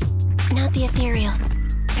 Not the ethereals.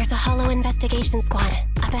 There's a Hollow investigation squad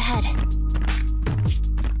up ahead.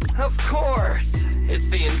 Of course. It's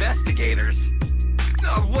the investigators.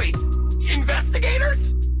 Wait.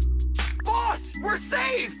 Investigators? Boss, we're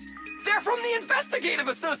saved! They're from the Investigative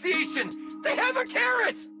Association! They have a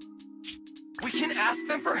carrot! We can ask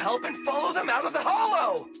them for help and follow them out of the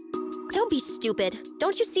Hollow! Don't be stupid.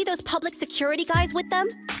 Don't you see those public security guys with them?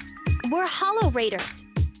 We're Hollow Raiders.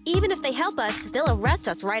 Even if they help us, they'll arrest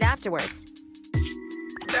us right afterwards.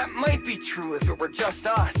 That might be true if it were just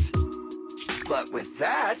us. But with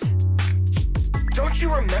that... Don't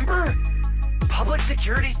you remember? Public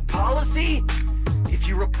security's policy? If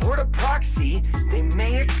you report a proxy, they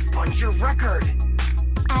may expunge your record.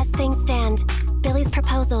 As things stand, Billy's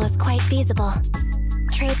proposal is quite feasible.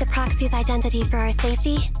 Trade the proxy's identity for our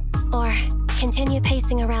safety, or continue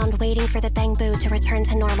pacing around waiting for the Bangbu to return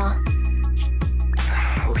to normal.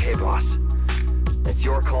 Okay, boss. It's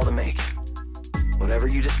your call to make. Whatever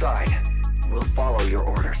you decide, we'll follow your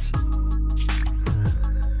orders.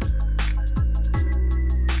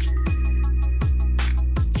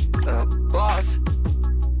 Boss?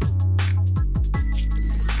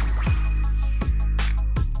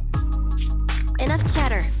 Enough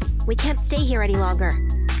chatter. We can't stay here any longer.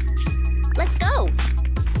 Let's go!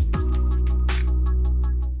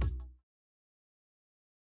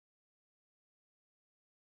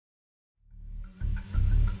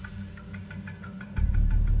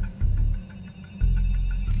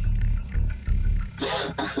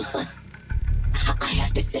 I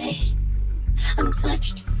have to say, I'm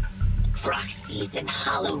touched. Proxies and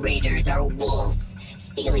Hollow Raiders are wolves,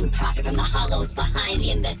 stealing profit from the Hollows behind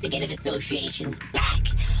the Investigative Association's back,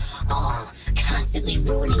 all constantly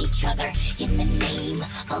ruining each other in the name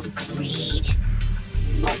of greed.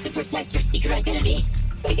 But to protect your secret identity,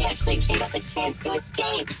 they actually gave up the chance to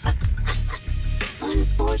escape.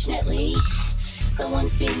 Unfortunately, the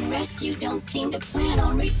ones being rescued don't seem to plan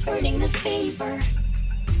on returning the favor.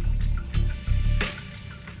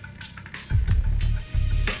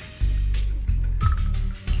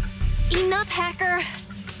 Enough, hacker!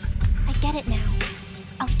 I get it now.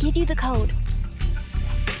 I'll give you the code.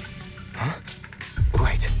 Huh?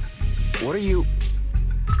 Wait. What are you...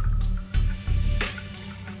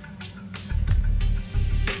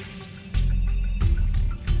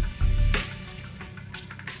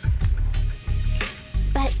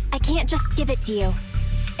 But I can't just give it to you.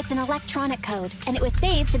 It's It's an electronic code, and it was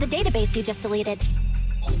saved to the database you just deleted.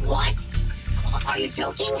 What? Are you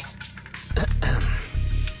joking?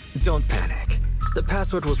 Don't panic. The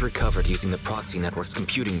password was recovered using the proxy network's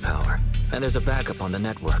computing power, and there's a backup on the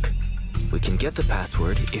network. We can get the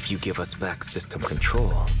password if you give us back system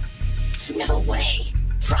control. No way.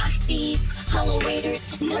 Proxies, Hollow Raiders,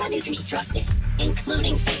 none of you can be trusted,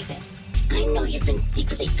 including Phaethon. I know you've been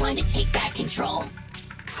secretly trying to take back control.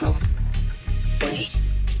 Huh. Wait,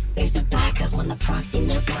 there's a backup on the proxy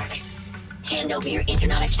network. Hand over your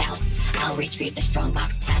internet account. I'll retrieve the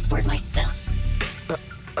Strongbox password myself.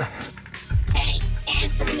 Hey,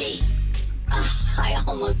 answer me. I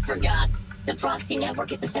almost forgot. The proxy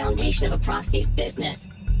network is the foundation of a proxy's business.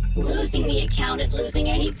 Losing the account is losing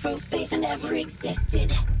any proof Phaethon ever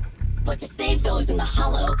existed. But to save those in the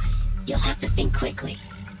Hollow, you'll have to think quickly.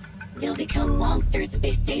 They'll become monsters if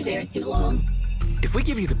they stay there too long. If we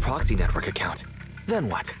give you the proxy network account, then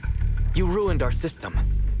what? You ruined our system.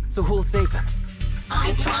 So who'll save them?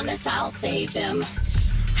 I promise I'll save them.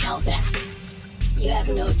 How's that? You have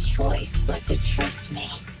no choice but to trust me.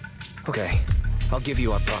 Okay, I'll give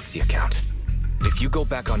you our proxy account. If you go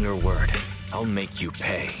back on your word, I'll make you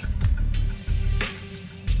pay.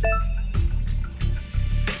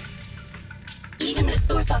 Even the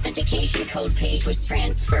source authentication code page was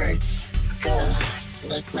transferred. Good.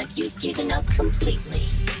 Looks like you've given up completely.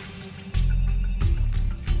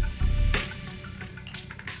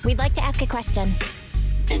 We'd like to ask a question.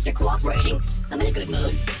 Since you're cooperating, I'm in a good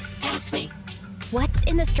mood. Ask me. What's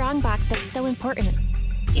in the Strongbox that's so important?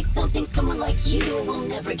 It's something someone like you will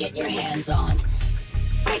never get your hands on.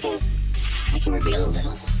 I guess I can reveal a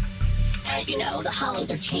little. As you know, the Hollows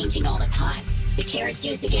are changing all the time. The carrots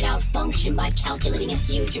used to get out function by calculating a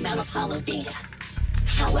huge amount of Hollow data.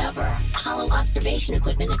 However, Hollow observation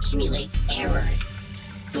equipment accumulates errors.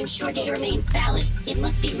 To ensure data remains valid, it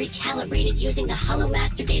must be recalibrated using the Hollow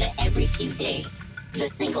master data every few days. The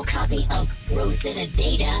single copy of Rosetta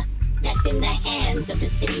data that's in the hands of the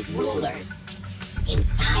city's rulers.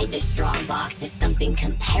 Inside the Strongbox is something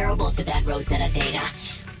comparable to that Rosetta data.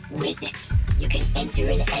 With it, you can enter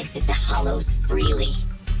and exit the Hollows freely.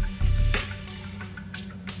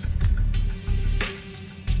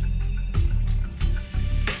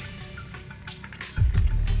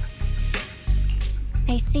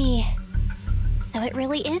 I see. So it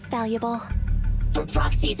really is valuable. For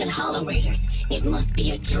proxies and Hollow Raiders, it must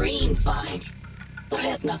be a dream find. But it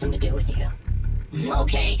has nothing to do with you.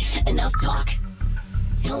 Okay, enough talk.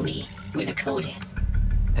 Tell me where the code is.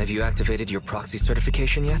 Have you activated your proxy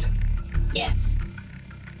certification yet? Yes.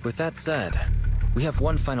 With that said, we have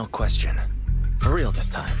one final question. For real this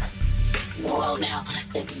time. Whoa now,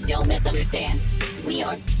 don't misunderstand. We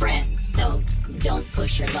aren't friends, so don't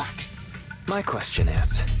push your luck. My question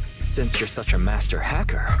is, since you're such a master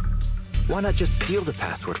hacker, why not just steal the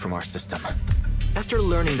password from our system? After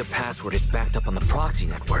learning the password is backed up on the proxy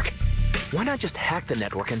network, why not just hack the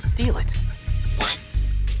network and steal it? What?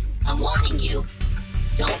 I'm warning you.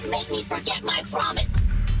 Don't make me forget my promise.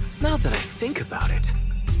 Now that I think about it,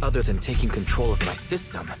 other than taking control of my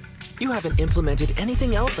system, you haven't implemented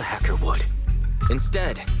anything else a hacker would.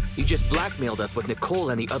 Instead, you just blackmailed us with Nicole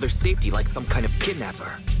and the other safety like some kind of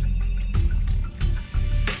kidnapper.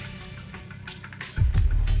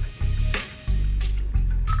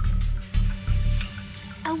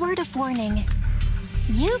 A word of warning.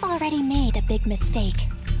 You've already made a big mistake.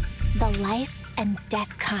 The life and death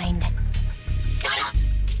kind. Shut up!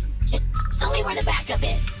 Just tell me where the backup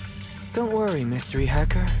is. Don't worry, mystery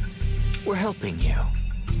hacker. We're helping you.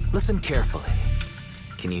 Listen carefully.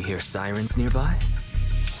 Can you hear sirens nearby?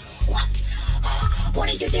 What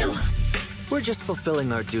did you do? We're just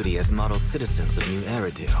fulfilling our duty as model citizens of New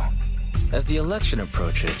Eridu. As the election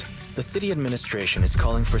approaches, the city administration is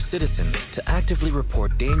calling for citizens to actively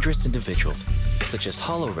report dangerous individuals, such as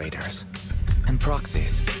Hollow Raiders and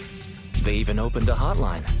proxies. They even opened a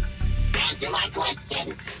hotline. Answer my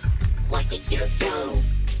question! What did you do?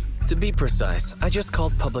 To be precise, I just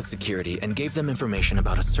called public security and gave them information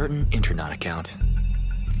about a certain internet account.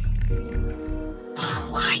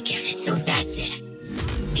 Oh, I get it, so that's it.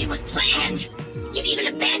 It was planned. You'd even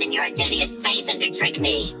abandon your identity as Phaethon to trick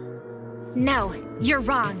me. No, you're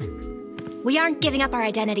wrong. We aren't giving up our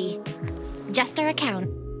identity. Just our account.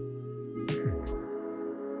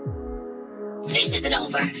 This isn't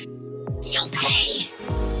over. You'll pay.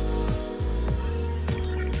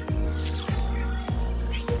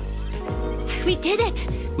 We did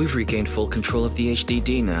it! We've regained full control of the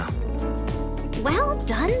HDD now. Well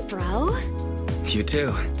done, bro. You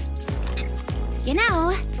too. You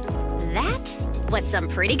know, that was some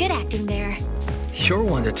pretty good acting there. You're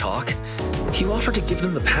one to talk. You offered to give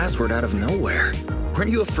them the password out of nowhere.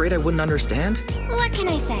 Weren't you afraid I wouldn't understand? What can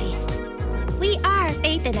I say? We are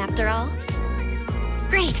Faithin after all.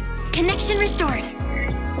 Great. Connection restored.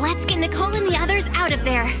 Let's get Nicole and the others out of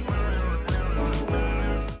there.